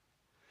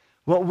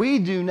 What we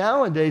do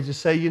nowadays is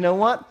say, you know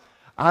what?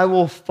 I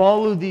will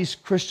follow these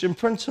Christian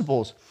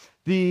principles.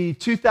 The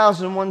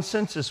 2001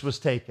 census was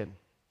taken.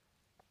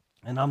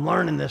 And I'm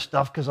learning this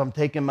stuff because I'm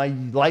taking my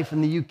life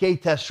in the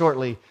UK test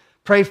shortly.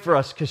 Pray for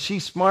us because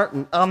she's smart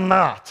and I'm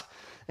not.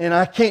 And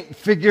I can't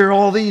figure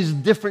all these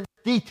different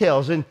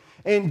details.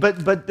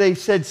 But they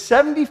said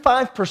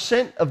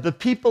 75% of the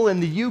people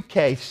in the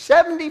UK,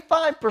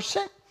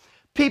 75%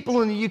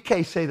 people in the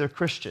UK say they're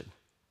Christian.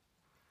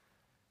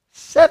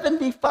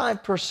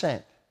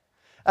 75%.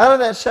 Out of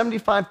that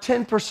 75,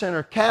 10%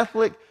 are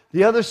Catholic.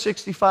 The other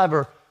 65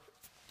 are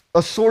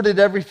assorted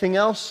everything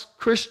else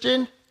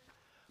Christian.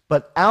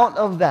 But out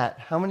of that,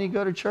 how many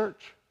go to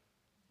church?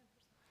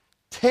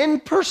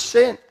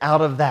 10%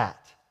 out of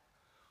that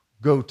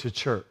go to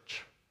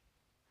church.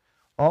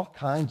 All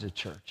kinds of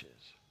churches.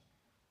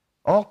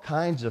 All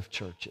kinds of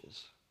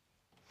churches.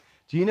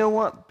 Do you know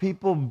what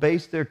people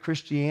base their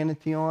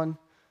Christianity on?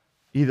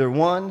 Either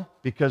one,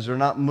 because they're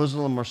not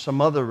Muslim or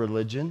some other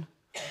religion,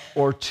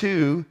 or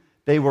two,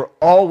 they were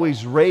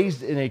always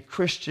raised in a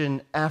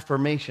Christian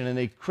affirmation, in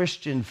a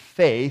Christian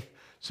faith,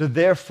 so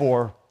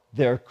therefore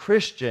they're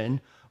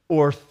Christian,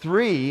 or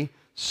three,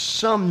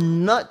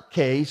 some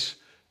nutcase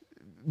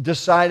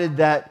decided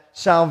that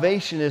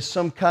salvation is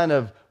some kind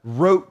of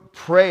rote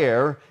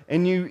prayer,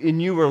 and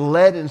you were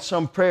led in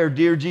some prayer,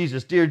 dear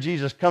Jesus,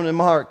 come into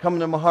my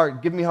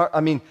heart, give me heart,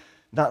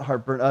 not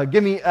heartburn,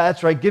 give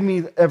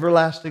me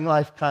everlasting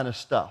life kind of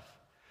stuff.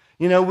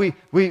 You know,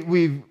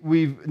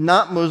 we've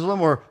not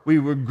Muslim, or we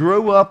would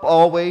grow up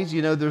always,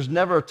 you know, there's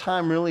never a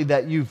time really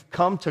that you've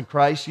come to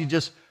Christ,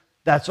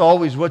 that's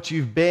always what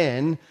you've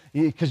been,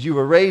 because you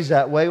were raised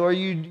that way, or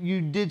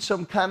you did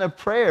some kind of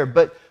prayer,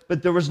 but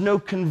there was no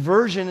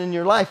conversion in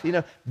your life. You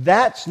know,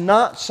 that's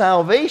not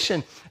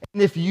salvation.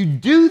 And if you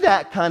do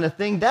that kind of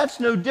thing, that's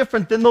no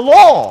different than the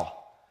law.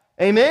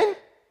 Amen?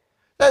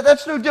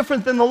 That's no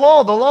different than the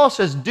law. The law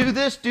says, do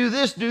this, do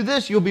this, do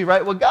this, you'll be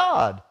right with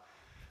God.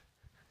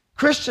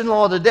 Christian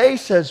law today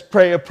says,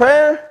 pray a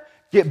prayer,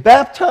 get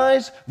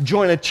baptized,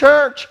 join a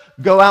church,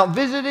 go out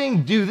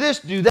visiting, do this,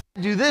 do that,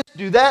 do this,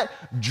 do that,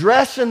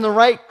 dress in the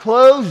right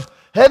clothes.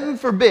 Heaven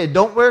forbid,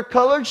 don't wear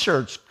colored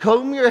shirts,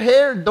 comb your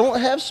hair, don't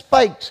have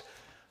spikes.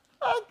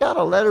 I got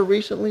a letter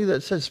recently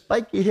that said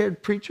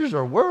spiky-haired preachers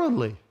are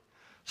worldly.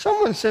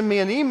 Someone sent me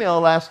an email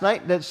last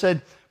night that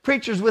said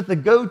preachers with a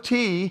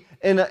goatee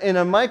and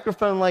a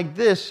microphone like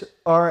this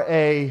are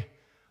I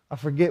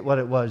forget what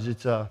it was.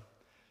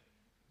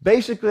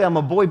 Basically, I'm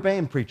a boy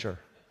band preacher.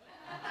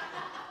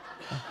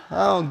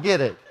 I don't get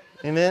it.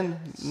 Amen?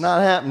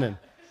 Not happening.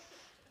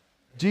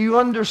 Do you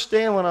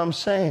understand what I'm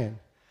saying?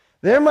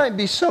 There might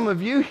be some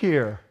of you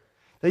here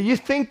that you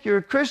think you're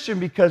a Christian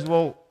because,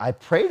 well, I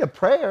prayed a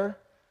prayer.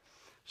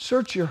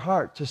 Search your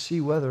heart to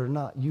see whether or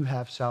not you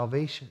have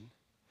salvation.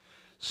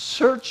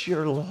 Search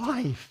your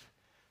life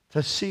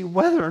to see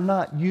whether or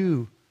not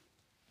you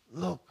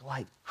look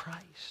like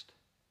Christ.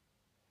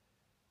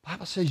 The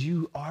Bible says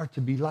you are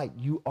to be light.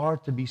 You are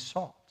to be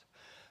salt.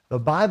 The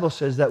Bible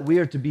says that we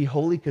are to be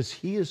holy because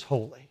He is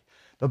holy.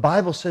 The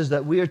Bible says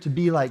that we are to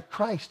be like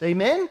Christ.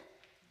 Amen?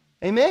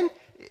 Amen?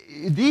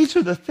 These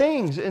are the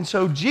things. And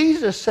so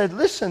Jesus said,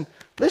 listen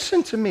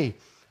to me.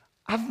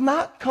 I've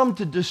not come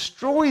to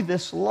destroy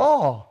this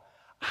law.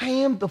 I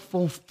am the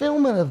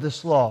fulfillment of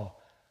this law.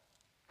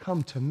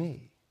 Come to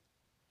me.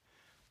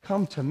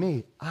 Come to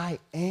me. I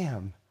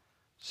am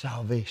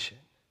salvation.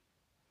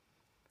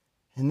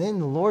 And then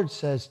the Lord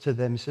says to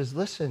them, He says,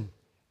 listen,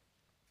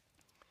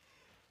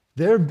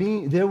 there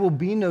will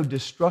be no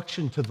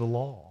destruction to the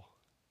law.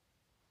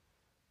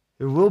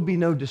 There will be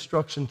no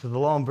destruction to the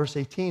law. In verse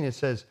 18 it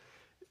says,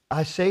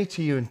 I say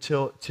to you,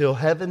 till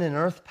heaven and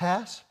earth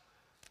pass,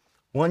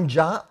 one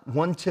jot,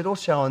 one tittle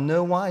shall in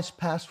no wise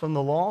pass from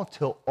the law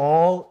till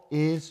all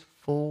is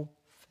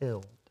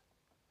fulfilled.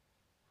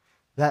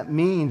 That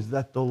means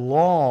that the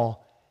law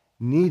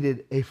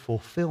needed a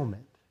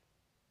fulfillment.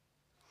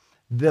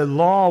 The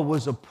law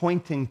was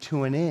pointing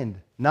to an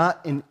end,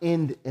 not an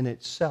end in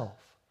itself.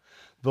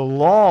 The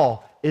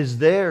law is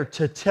there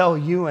to tell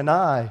you and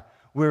I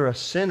we're a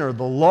sinner.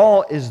 The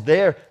law is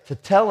there to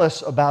tell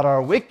us about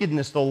our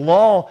wickedness. The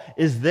law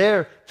is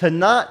there to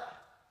not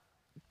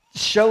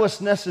show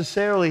us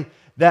necessarily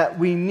that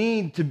we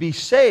need to be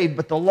saved,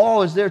 but the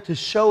law is there to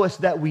show us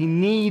that we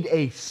need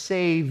a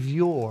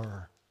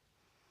Savior.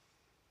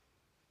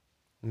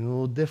 A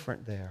little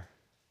different there.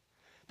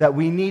 That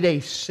we need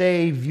a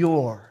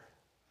Savior.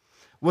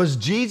 Was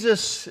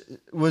Jesus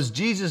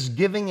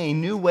giving a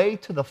new way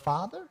to the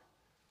Father?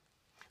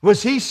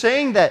 Was he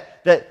saying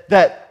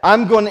that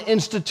I'm going to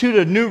institute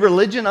a new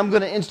religion, I'm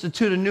going to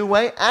institute a new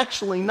way?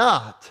 Actually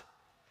not.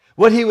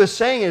 What he was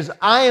saying is,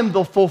 I am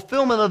the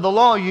fulfillment of the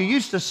law. You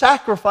used to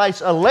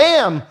sacrifice a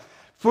lamb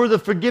for the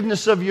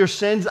forgiveness of your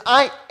sins.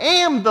 I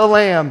am the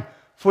lamb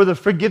for the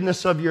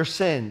forgiveness of your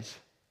sins.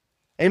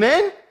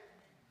 Amen?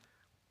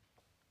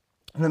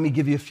 Let me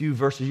give you a few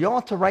verses. You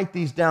ought to write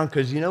these down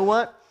because you know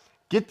what?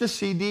 Get the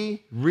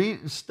CD,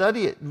 read,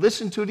 study it,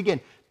 listen to it again.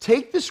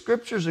 Take the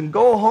scriptures and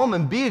go home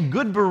and be a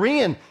good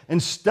Berean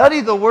and study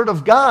the Word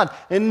of God.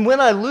 And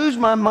when I lose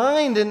my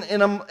mind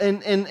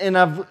and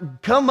I've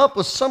come up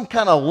with some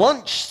kind of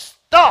lunch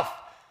stuff,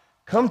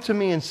 come to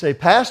me and say,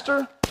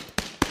 Pastor,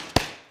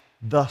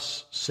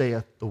 thus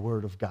saith the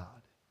Word of God.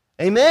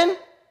 Amen?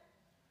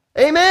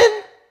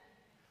 Amen?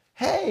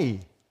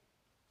 Hey,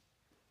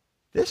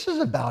 this is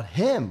about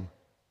Him,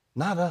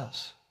 not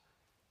us.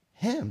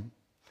 Him.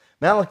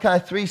 Malachi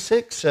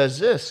 3:6 says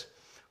this,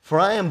 For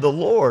I am the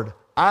Lord,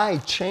 I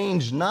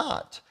change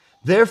not.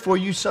 Therefore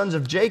you sons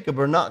of Jacob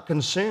are not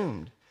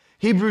consumed.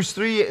 Hebrews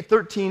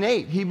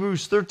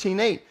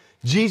 13:8,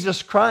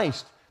 Jesus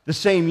Christ, the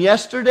same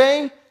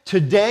yesterday,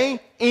 today,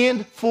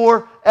 and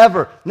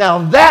forever. Now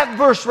that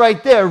verse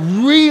right there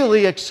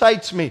really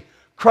excites me.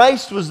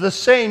 Christ was the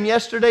same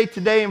yesterday,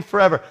 today, and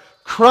forever.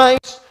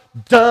 Christ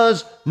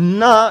does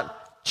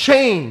not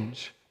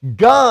change.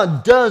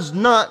 God does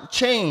not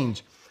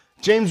change.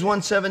 James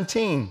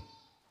 1:17.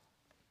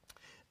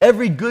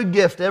 Every good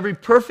gift, every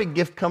perfect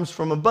gift comes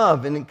from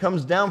above, and it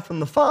comes down from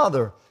the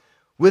Father,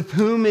 with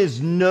whom is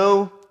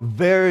no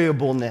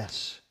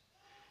variableness,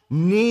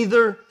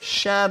 neither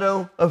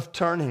shadow of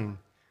turning.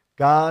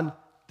 God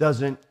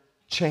doesn't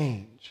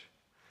change.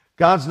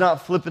 God's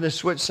not flipping a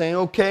switch saying,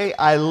 okay,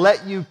 I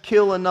let you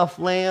kill enough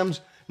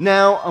lambs,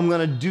 now I'm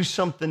going to do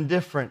something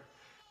different.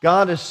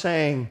 God is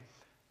saying,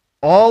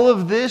 all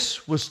of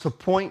this was to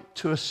point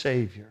to a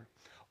Savior.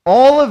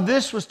 All of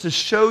this was to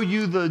show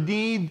you the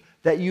need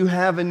that you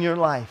have in your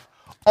life.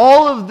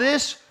 All of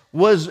this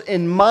was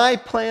in my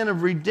plan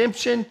of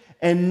redemption,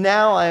 and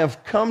now I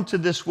have come to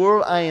this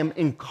world. I am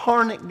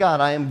incarnate God.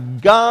 I am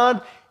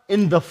God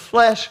in the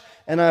flesh,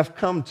 and I have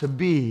come to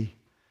be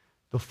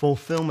the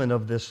fulfillment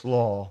of this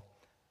law,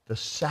 the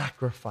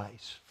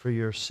sacrifice for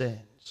your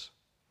sins.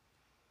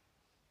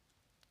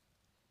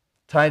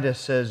 Titus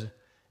says,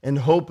 in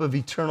hope of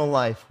eternal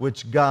life,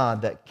 which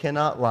God, that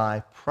cannot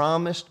lie,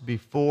 promised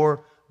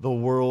before the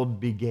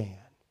world began.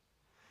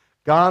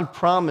 God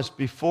promised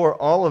before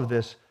all of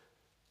this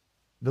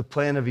the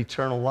plan of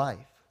eternal life.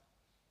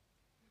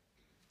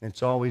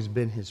 It's always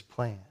been His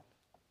plan.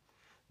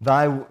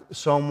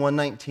 Psalm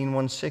 119,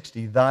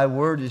 160, Thy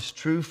word is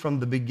true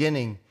from the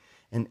beginning,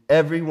 and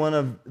every one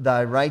of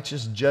Thy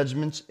righteous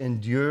judgments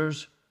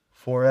endures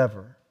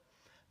forever.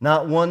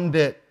 Not one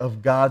bit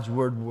of God's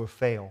word will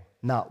fail.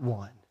 Not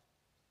one.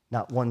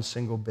 Not one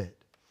single bit.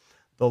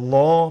 The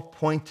law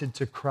pointed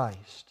to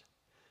Christ.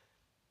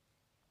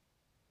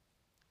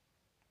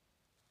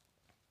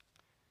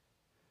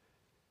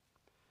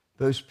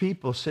 Those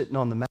people sitting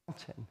on the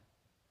mountain,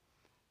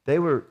 they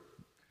were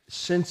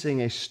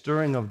sensing a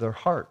stirring of their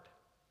heart.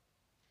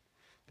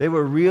 They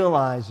were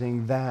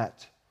realizing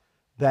that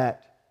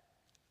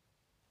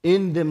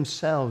in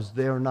themselves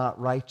they are not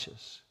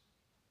righteous.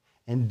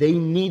 And they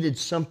needed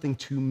something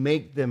to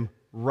make them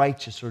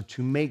righteous or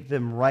to make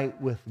them right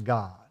with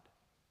God.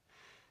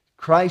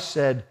 Christ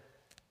said,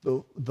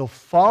 the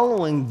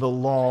following the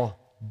law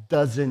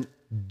doesn't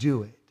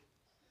do it.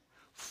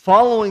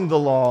 Following the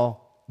law,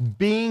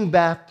 being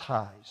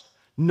baptized,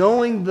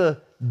 knowing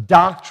the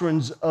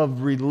doctrines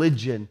of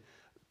religion,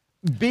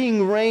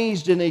 being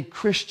raised in a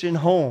Christian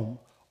home,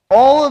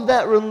 all of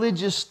that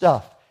religious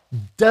stuff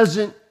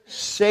doesn't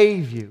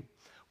save you.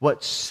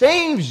 What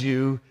saves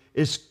you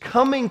is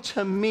coming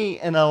to me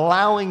and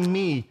allowing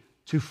me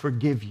to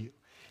forgive you.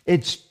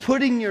 It's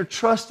putting your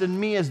trust in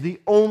me as the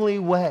only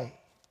way.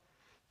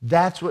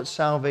 That's what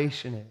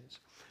salvation is.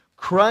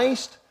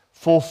 Christ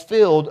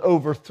fulfilled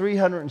over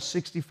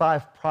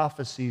 365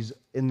 prophecies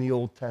in the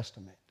Old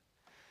Testament.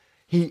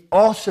 He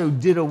also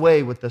did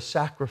away with the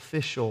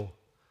sacrificial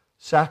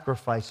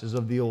sacrifices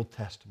of the Old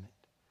Testament.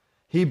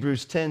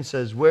 Hebrews 10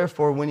 says,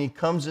 Wherefore, when He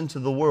comes into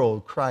the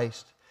world,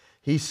 Christ,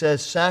 He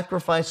says,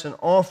 Sacrifice and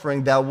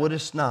offering thou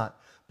wouldest not,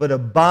 but a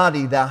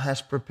body thou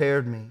hast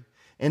prepared me.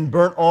 In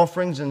burnt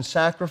offerings and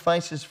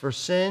sacrifices for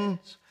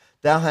sins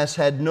thou hast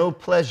had no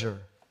pleasure.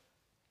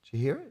 Did you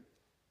hear it?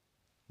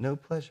 No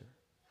pleasure.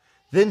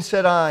 Then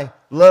said I,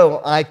 Lo,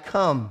 I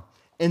come.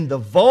 In the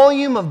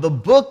volume of the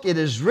book it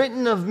is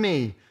written of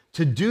me,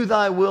 to do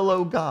thy will,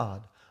 O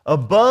God.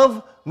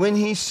 Above, when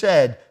He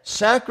said,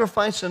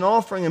 Sacrifice and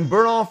offering and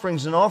burnt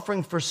offerings and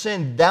offering for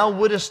sin thou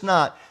wouldest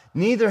not,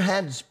 neither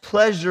hadst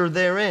pleasure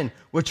therein,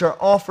 which are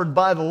offered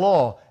by the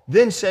law.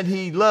 Then said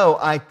He, Lo,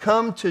 I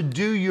come to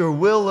do your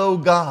will, O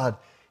God.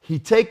 He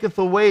taketh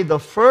away the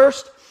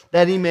first,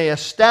 that He may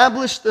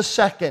establish the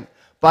second,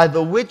 by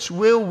the which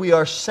will we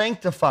are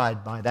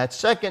sanctified. By that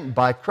second,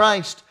 by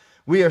Christ,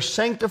 We are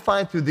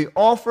sanctified through the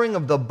offering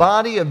of the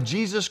body of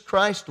Jesus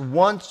Christ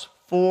once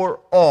for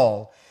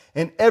all.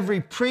 And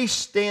every priest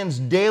stands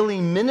daily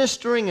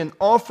ministering and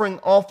offering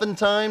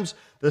oftentimes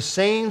the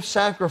same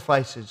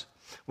sacrifices,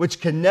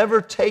 which can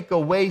never take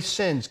away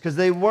sins, because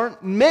they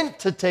weren't meant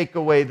to take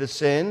away the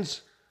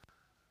sins,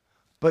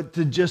 but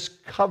to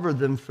just cover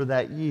them for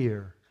that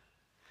year,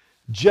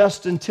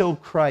 just until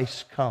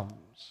Christ comes,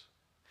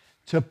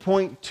 to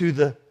point to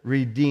the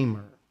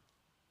Redeemer.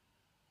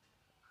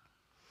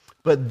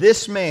 But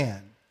this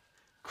man,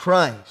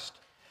 Christ,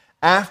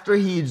 after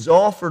he's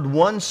offered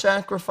one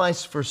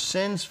sacrifice for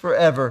sins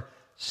forever,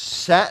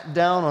 sat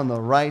down on the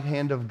right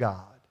hand of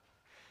God.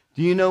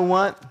 Do you know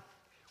what?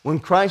 When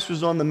Christ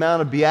was on the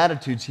Mount of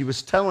Beatitudes, he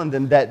was telling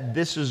them that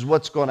this is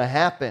what's going to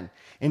happen.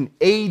 In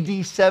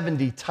AD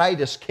 70,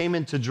 Titus came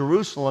into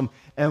Jerusalem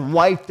and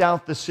wiped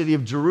out the city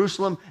of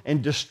Jerusalem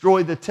and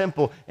destroyed the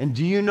temple. And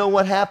do you know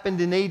what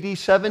happened in AD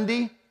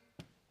 70?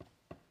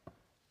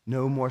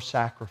 No more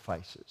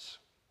sacrifices.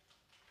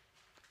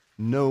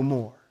 No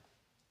more.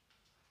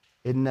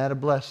 Isn't that a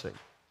blessing?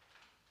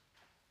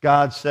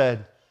 God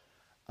said,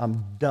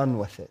 I'm done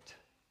with it.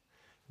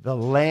 The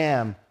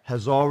lamb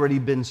has already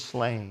been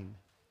slain.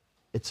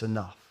 It's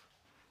enough.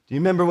 Do you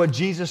remember what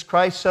Jesus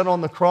Christ said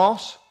on the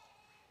cross?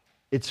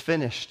 It's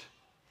finished.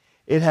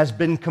 It has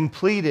been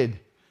completed.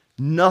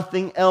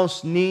 Nothing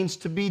else needs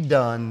to be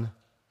done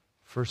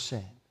for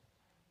sin.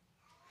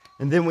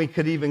 And then we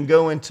could even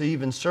go into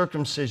even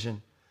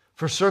circumcision.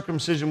 For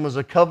circumcision was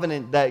a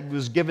covenant that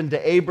was given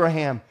to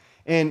Abraham.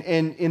 And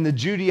in the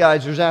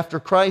Judaizers, after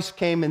Christ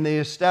came and they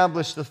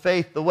established the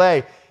faith, the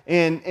way,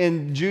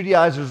 and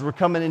Judaizers were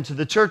coming into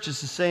the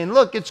churches and saying,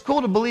 look, it's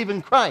cool to believe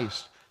in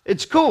Christ.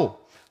 It's cool.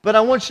 But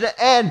I want you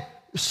to add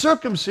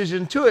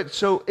circumcision to it.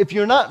 So if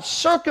you're not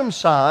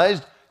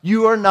circumcised,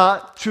 you are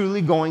not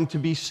truly going to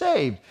be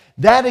saved.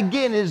 That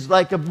again is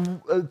like a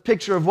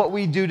picture of what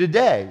we do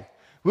today.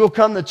 We'll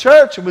come to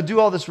church and we'll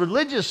do all this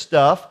religious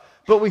stuff,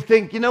 but we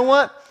think, you know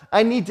what?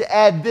 I need to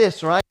add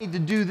this or I need to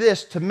do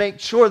this to make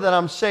sure that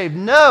I'm saved.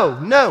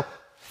 No.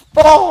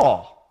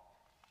 Fall.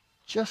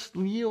 Just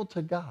yield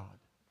to God.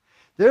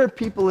 There are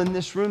people in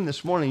this room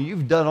this morning,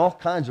 you've done all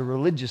kinds of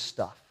religious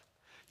stuff.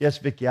 Yes,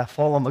 Vicky, I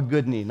fall on my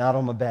good knee, not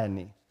on my bad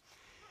knee.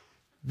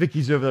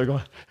 Vicky's over there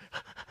going.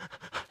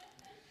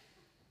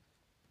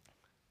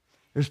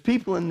 There's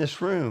people in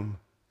this room,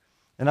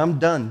 and I'm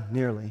done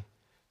nearly.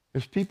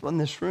 There's people in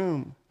this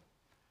room.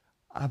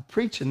 I'm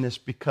preaching this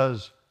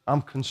because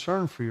I'm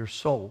concerned for your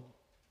soul.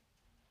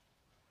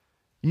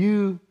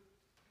 You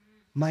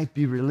might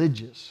be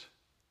religious.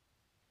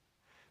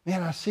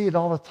 Man, I see it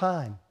all the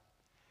time.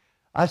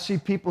 I see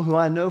people who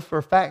I know for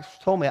a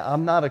fact told me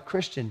I'm not a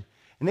Christian.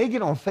 And they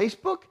get on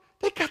Facebook,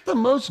 they got the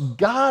most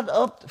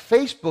God-up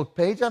Facebook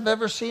page I've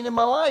ever seen in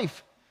my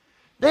life.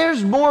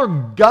 There's more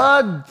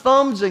God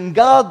thumbs and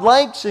God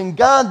likes and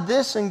God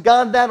this and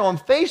God that on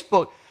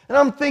Facebook. And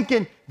I'm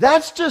thinking,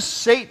 that's just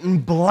Satan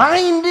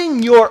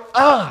blinding your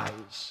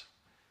eyes.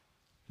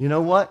 You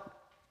know what?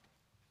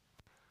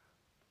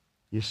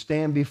 You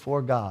stand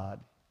before God,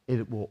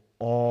 it will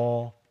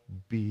all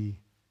be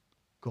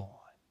gone.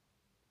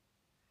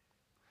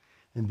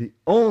 And the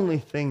only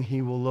thing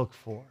he will look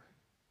for,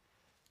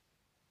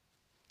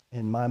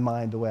 in my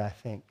mind, the way I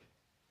think,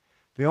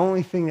 the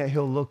only thing that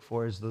he'll look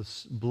for is the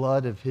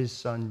blood of his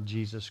Son,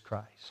 Jesus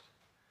Christ.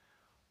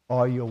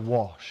 Are you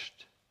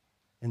washed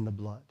in the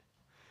blood?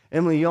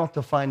 Emily, you ought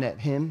to find that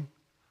hymn,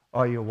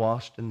 Are You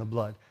Washed in the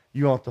Blood?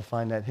 You ought to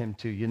find that hymn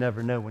too. You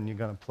never know when you're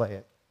going to play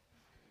it.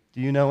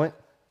 Do you know it?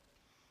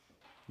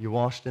 You're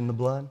washed in the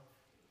blood?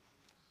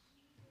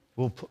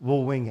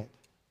 We'll wing it.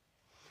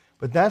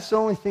 But that's the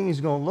only thing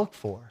he's going to look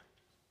for.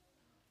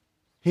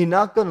 He's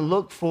not going to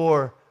look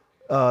for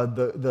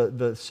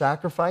the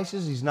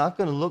sacrifices. He's not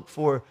going to look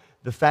for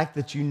the fact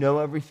that you know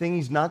everything.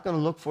 He's not going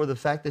to look for the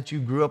fact that you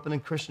grew up in a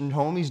Christian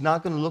home. He's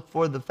not going to look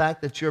for the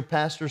fact that you're a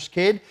pastor's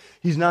kid.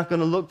 He's not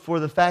going to look for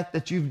the fact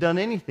that you've done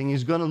anything.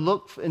 He's going to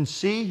look and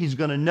see. He's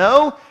going to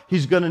know.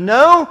 He's going to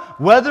know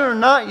whether or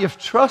not you've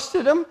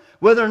trusted him,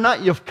 whether or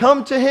not you've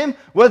come to him,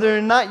 whether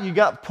or not you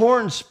got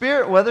poor in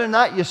spirit, whether or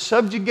not you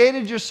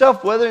subjugated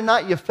yourself, whether or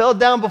not you fell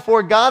down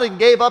before God and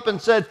gave up and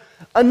said,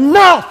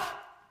 enough!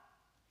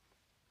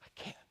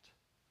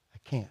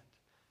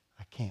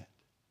 I can't.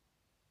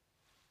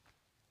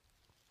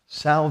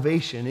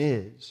 Salvation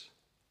is,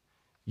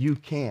 you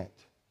can't,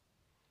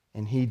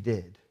 and he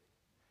did.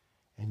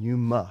 And you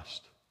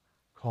must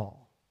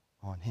call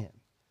on him.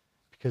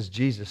 Because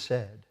Jesus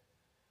said,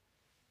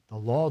 the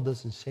law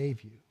doesn't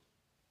save you.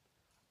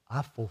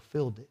 I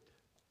fulfilled it.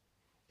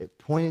 It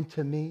pointed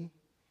to me,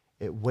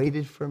 it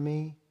waited for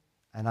me,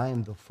 and I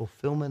am the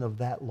fulfillment of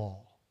that law.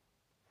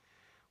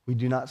 We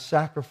do not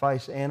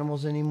sacrifice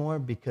animals anymore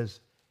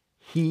because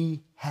he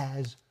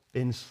has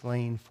been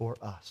slain for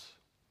us.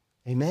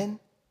 Amen?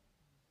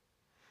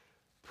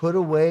 Put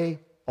away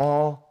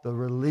all the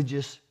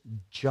religious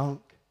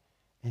junk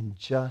and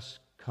just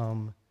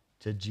come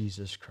to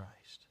Jesus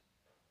Christ.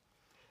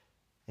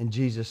 And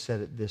Jesus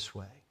said it this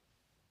way.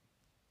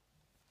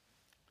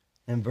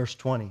 In verse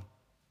 20,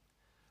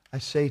 I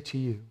say to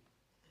you,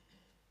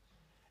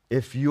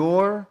 if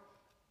your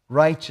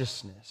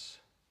righteousness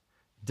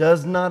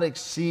does not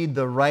exceed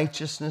the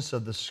righteousness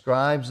of the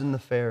scribes and the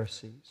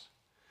Pharisees,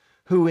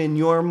 who in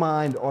your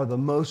mind are the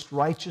most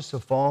righteous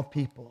of all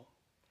people,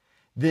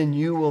 then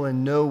you will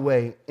in no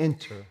way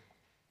enter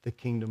the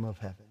kingdom of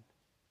heaven.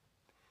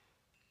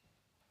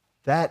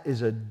 That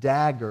is a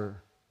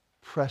dagger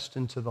pressed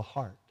into the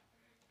heart.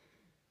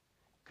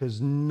 Because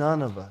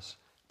none of us,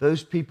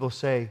 those people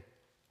say,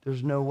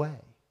 there's no way.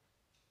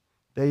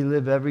 They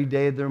live every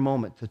day of their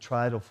moment to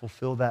try to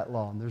fulfill that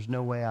law, and there's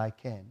no way I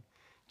can.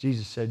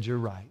 Jesus said, you're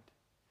right,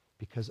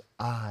 because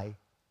I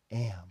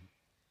am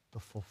the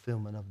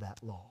fulfillment of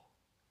that law.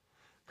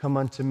 Come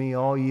unto me,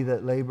 all ye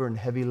that labor and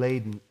heavy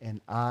laden,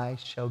 and I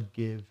shall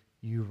give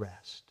you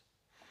rest.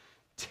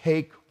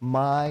 Take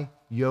my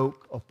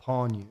yoke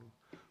upon you,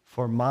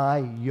 for my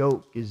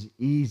yoke is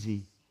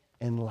easy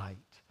and light.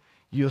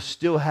 You'll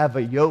still have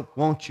a yoke,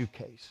 won't you,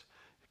 Case?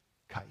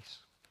 I'm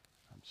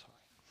sorry.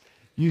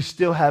 You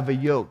still have a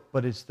yoke,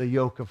 but it's the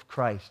yoke of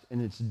Christ,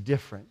 and it's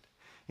different.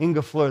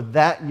 Inga Fleur,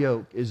 that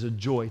yoke is a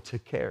joy to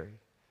carry,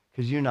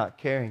 because you're not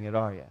carrying it,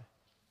 are you?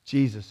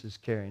 Jesus is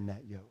carrying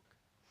that yoke.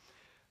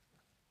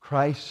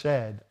 Christ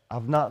said,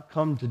 I've not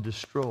come to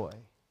destroy,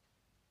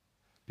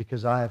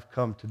 because I have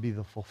come to be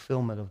the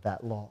fulfillment of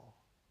that law.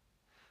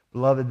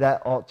 Beloved,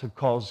 that ought to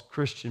cause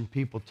Christian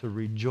people to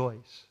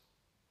rejoice,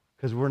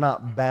 because we're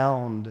not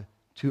bound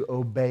to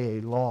obey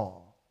a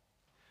law.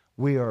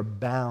 We are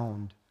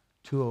bound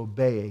to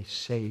obey a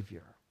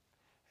Savior,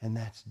 and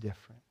that's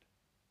different.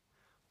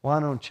 Why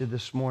don't you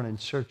this morning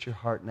search your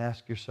heart and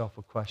ask yourself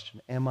a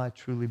question? Am I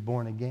truly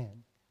born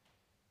again?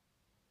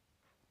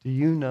 Do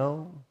you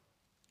know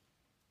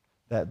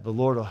that the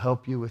Lord will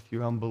help you with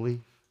your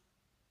unbelief?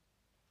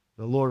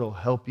 The Lord will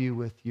help you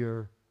with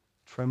your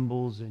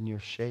trembles and your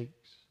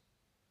shakes.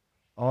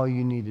 All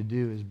you need to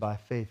do is by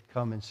faith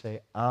come and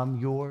say, I'm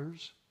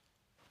yours.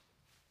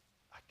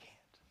 I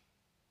can't.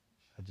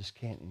 I just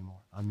can't anymore.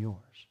 I'm yours.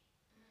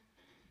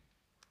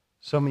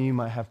 Some of you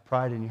might have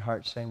pride in your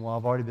heart saying, well,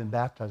 I've already been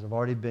baptized. I've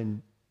already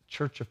been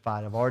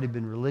churchified. I've already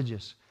been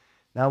religious.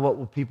 Now what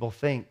will people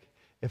think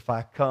if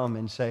I come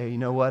and say, you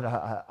know what,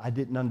 I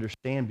didn't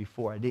understand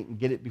before. I didn't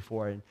get it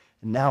before, and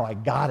now I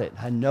got it.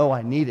 I know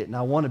I need it, and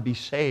I want to be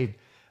saved.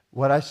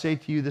 What I say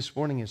to you this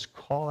morning is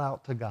call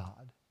out to God.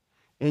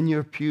 In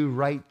your pew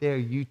right there,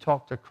 you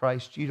talk to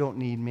Christ. You don't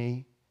need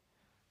me.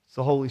 It's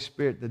the Holy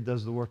Spirit that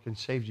does the work and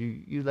saves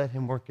you. You let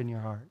Him work in your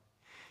heart.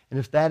 And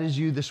if that is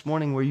you this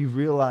morning where you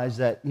realize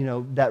that,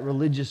 that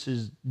religious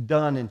is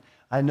done and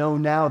I know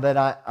now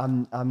that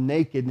I'm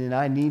naked and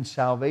I need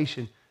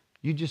salvation,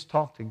 you just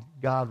talk to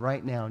God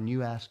right now and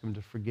you ask Him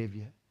to forgive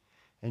you.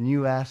 And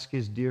you ask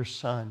His dear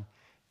Son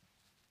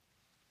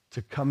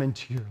to come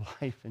into your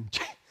life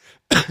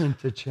and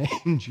to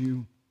change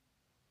you.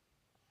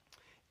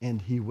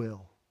 And He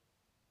will.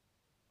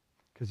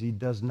 Because He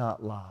does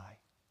not lie.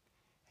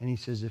 And He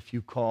says, if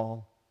you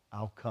call,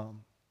 I'll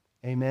come.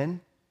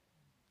 Amen?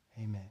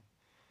 Amen.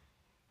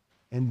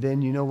 And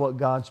then you know what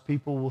God's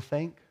people will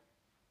think?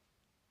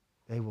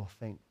 They will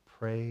think,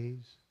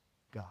 praise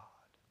God.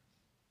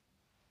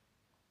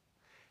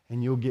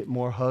 And you'll get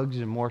more hugs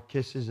and more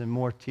kisses and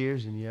more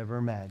tears than you ever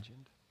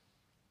imagined.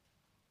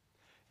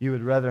 You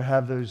would rather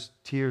have those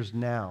tears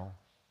now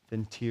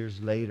than tears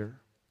later.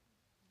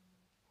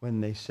 When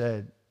they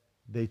said,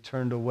 they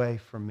turned away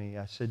from me.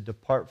 I said,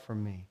 depart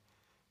from me,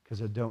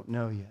 because I don't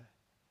know you.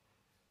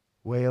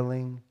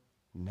 Wailing,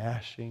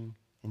 gnashing,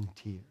 and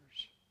tears.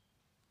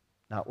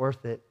 Not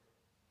worth it.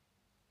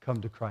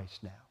 Come to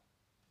Christ now.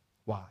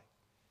 Why?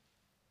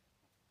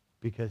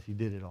 Because He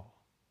did it all.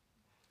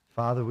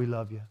 Father, we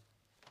love you.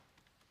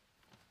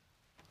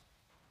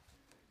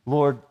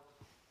 Lord,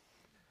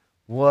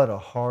 what a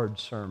hard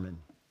sermon.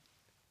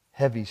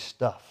 Heavy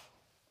stuff.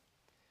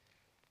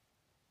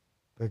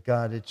 But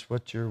God, it's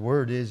what your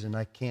word is, and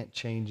I can't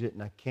change it,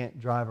 and I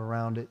can't drive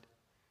around it.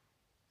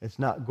 It's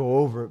not go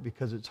over it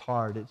because it's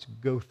hard. It's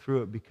go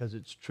through it because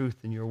it's truth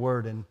in your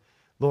word. And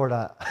Lord,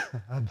 I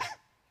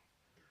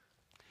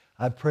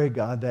pray,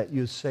 God, that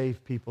you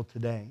save people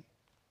today.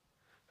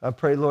 I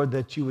pray, Lord,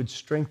 that you would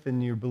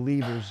strengthen your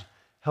believers,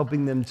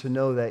 helping them to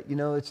know that,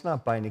 it's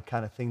not by any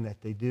kind of thing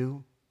that they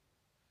do.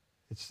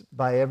 It's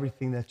by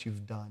everything that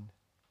you've done.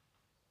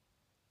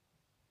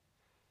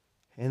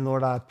 And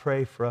Lord, I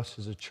pray for us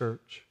as a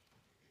church.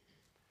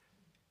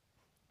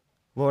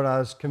 Lord, I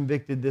was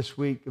convicted this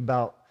week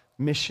about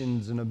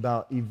missions and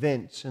about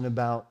events and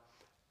about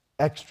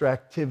extra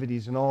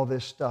activities and all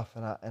this stuff,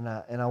 and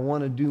I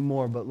want to do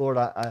more. But Lord,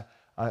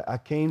 I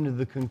came to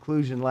the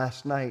conclusion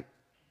last night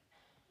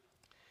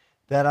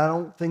that I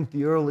don't think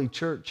the early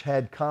church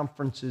had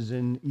conferences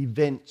and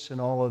events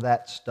and all of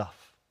that stuff.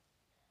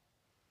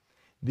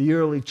 The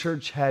early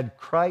church had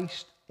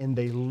Christ, and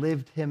they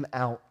lived Him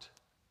out.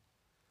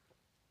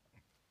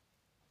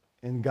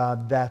 And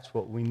God, that's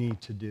what we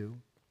need to do.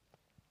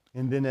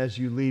 And then as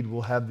you lead,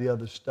 we'll have the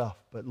other stuff.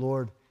 But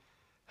Lord,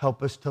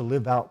 help us to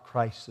live out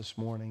Christ this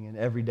morning and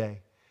every day.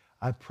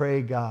 I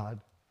pray, God,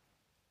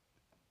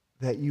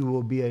 that you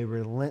will be a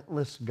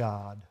relentless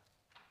God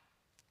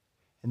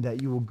and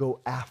that you will go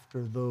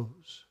after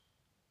those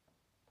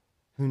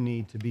who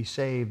need to be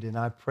saved. And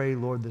I pray,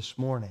 Lord, this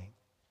morning,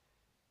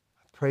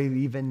 I pray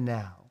even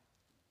now,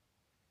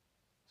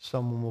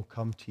 someone will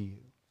come to you.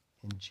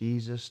 In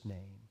Jesus'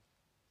 name,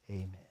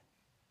 amen.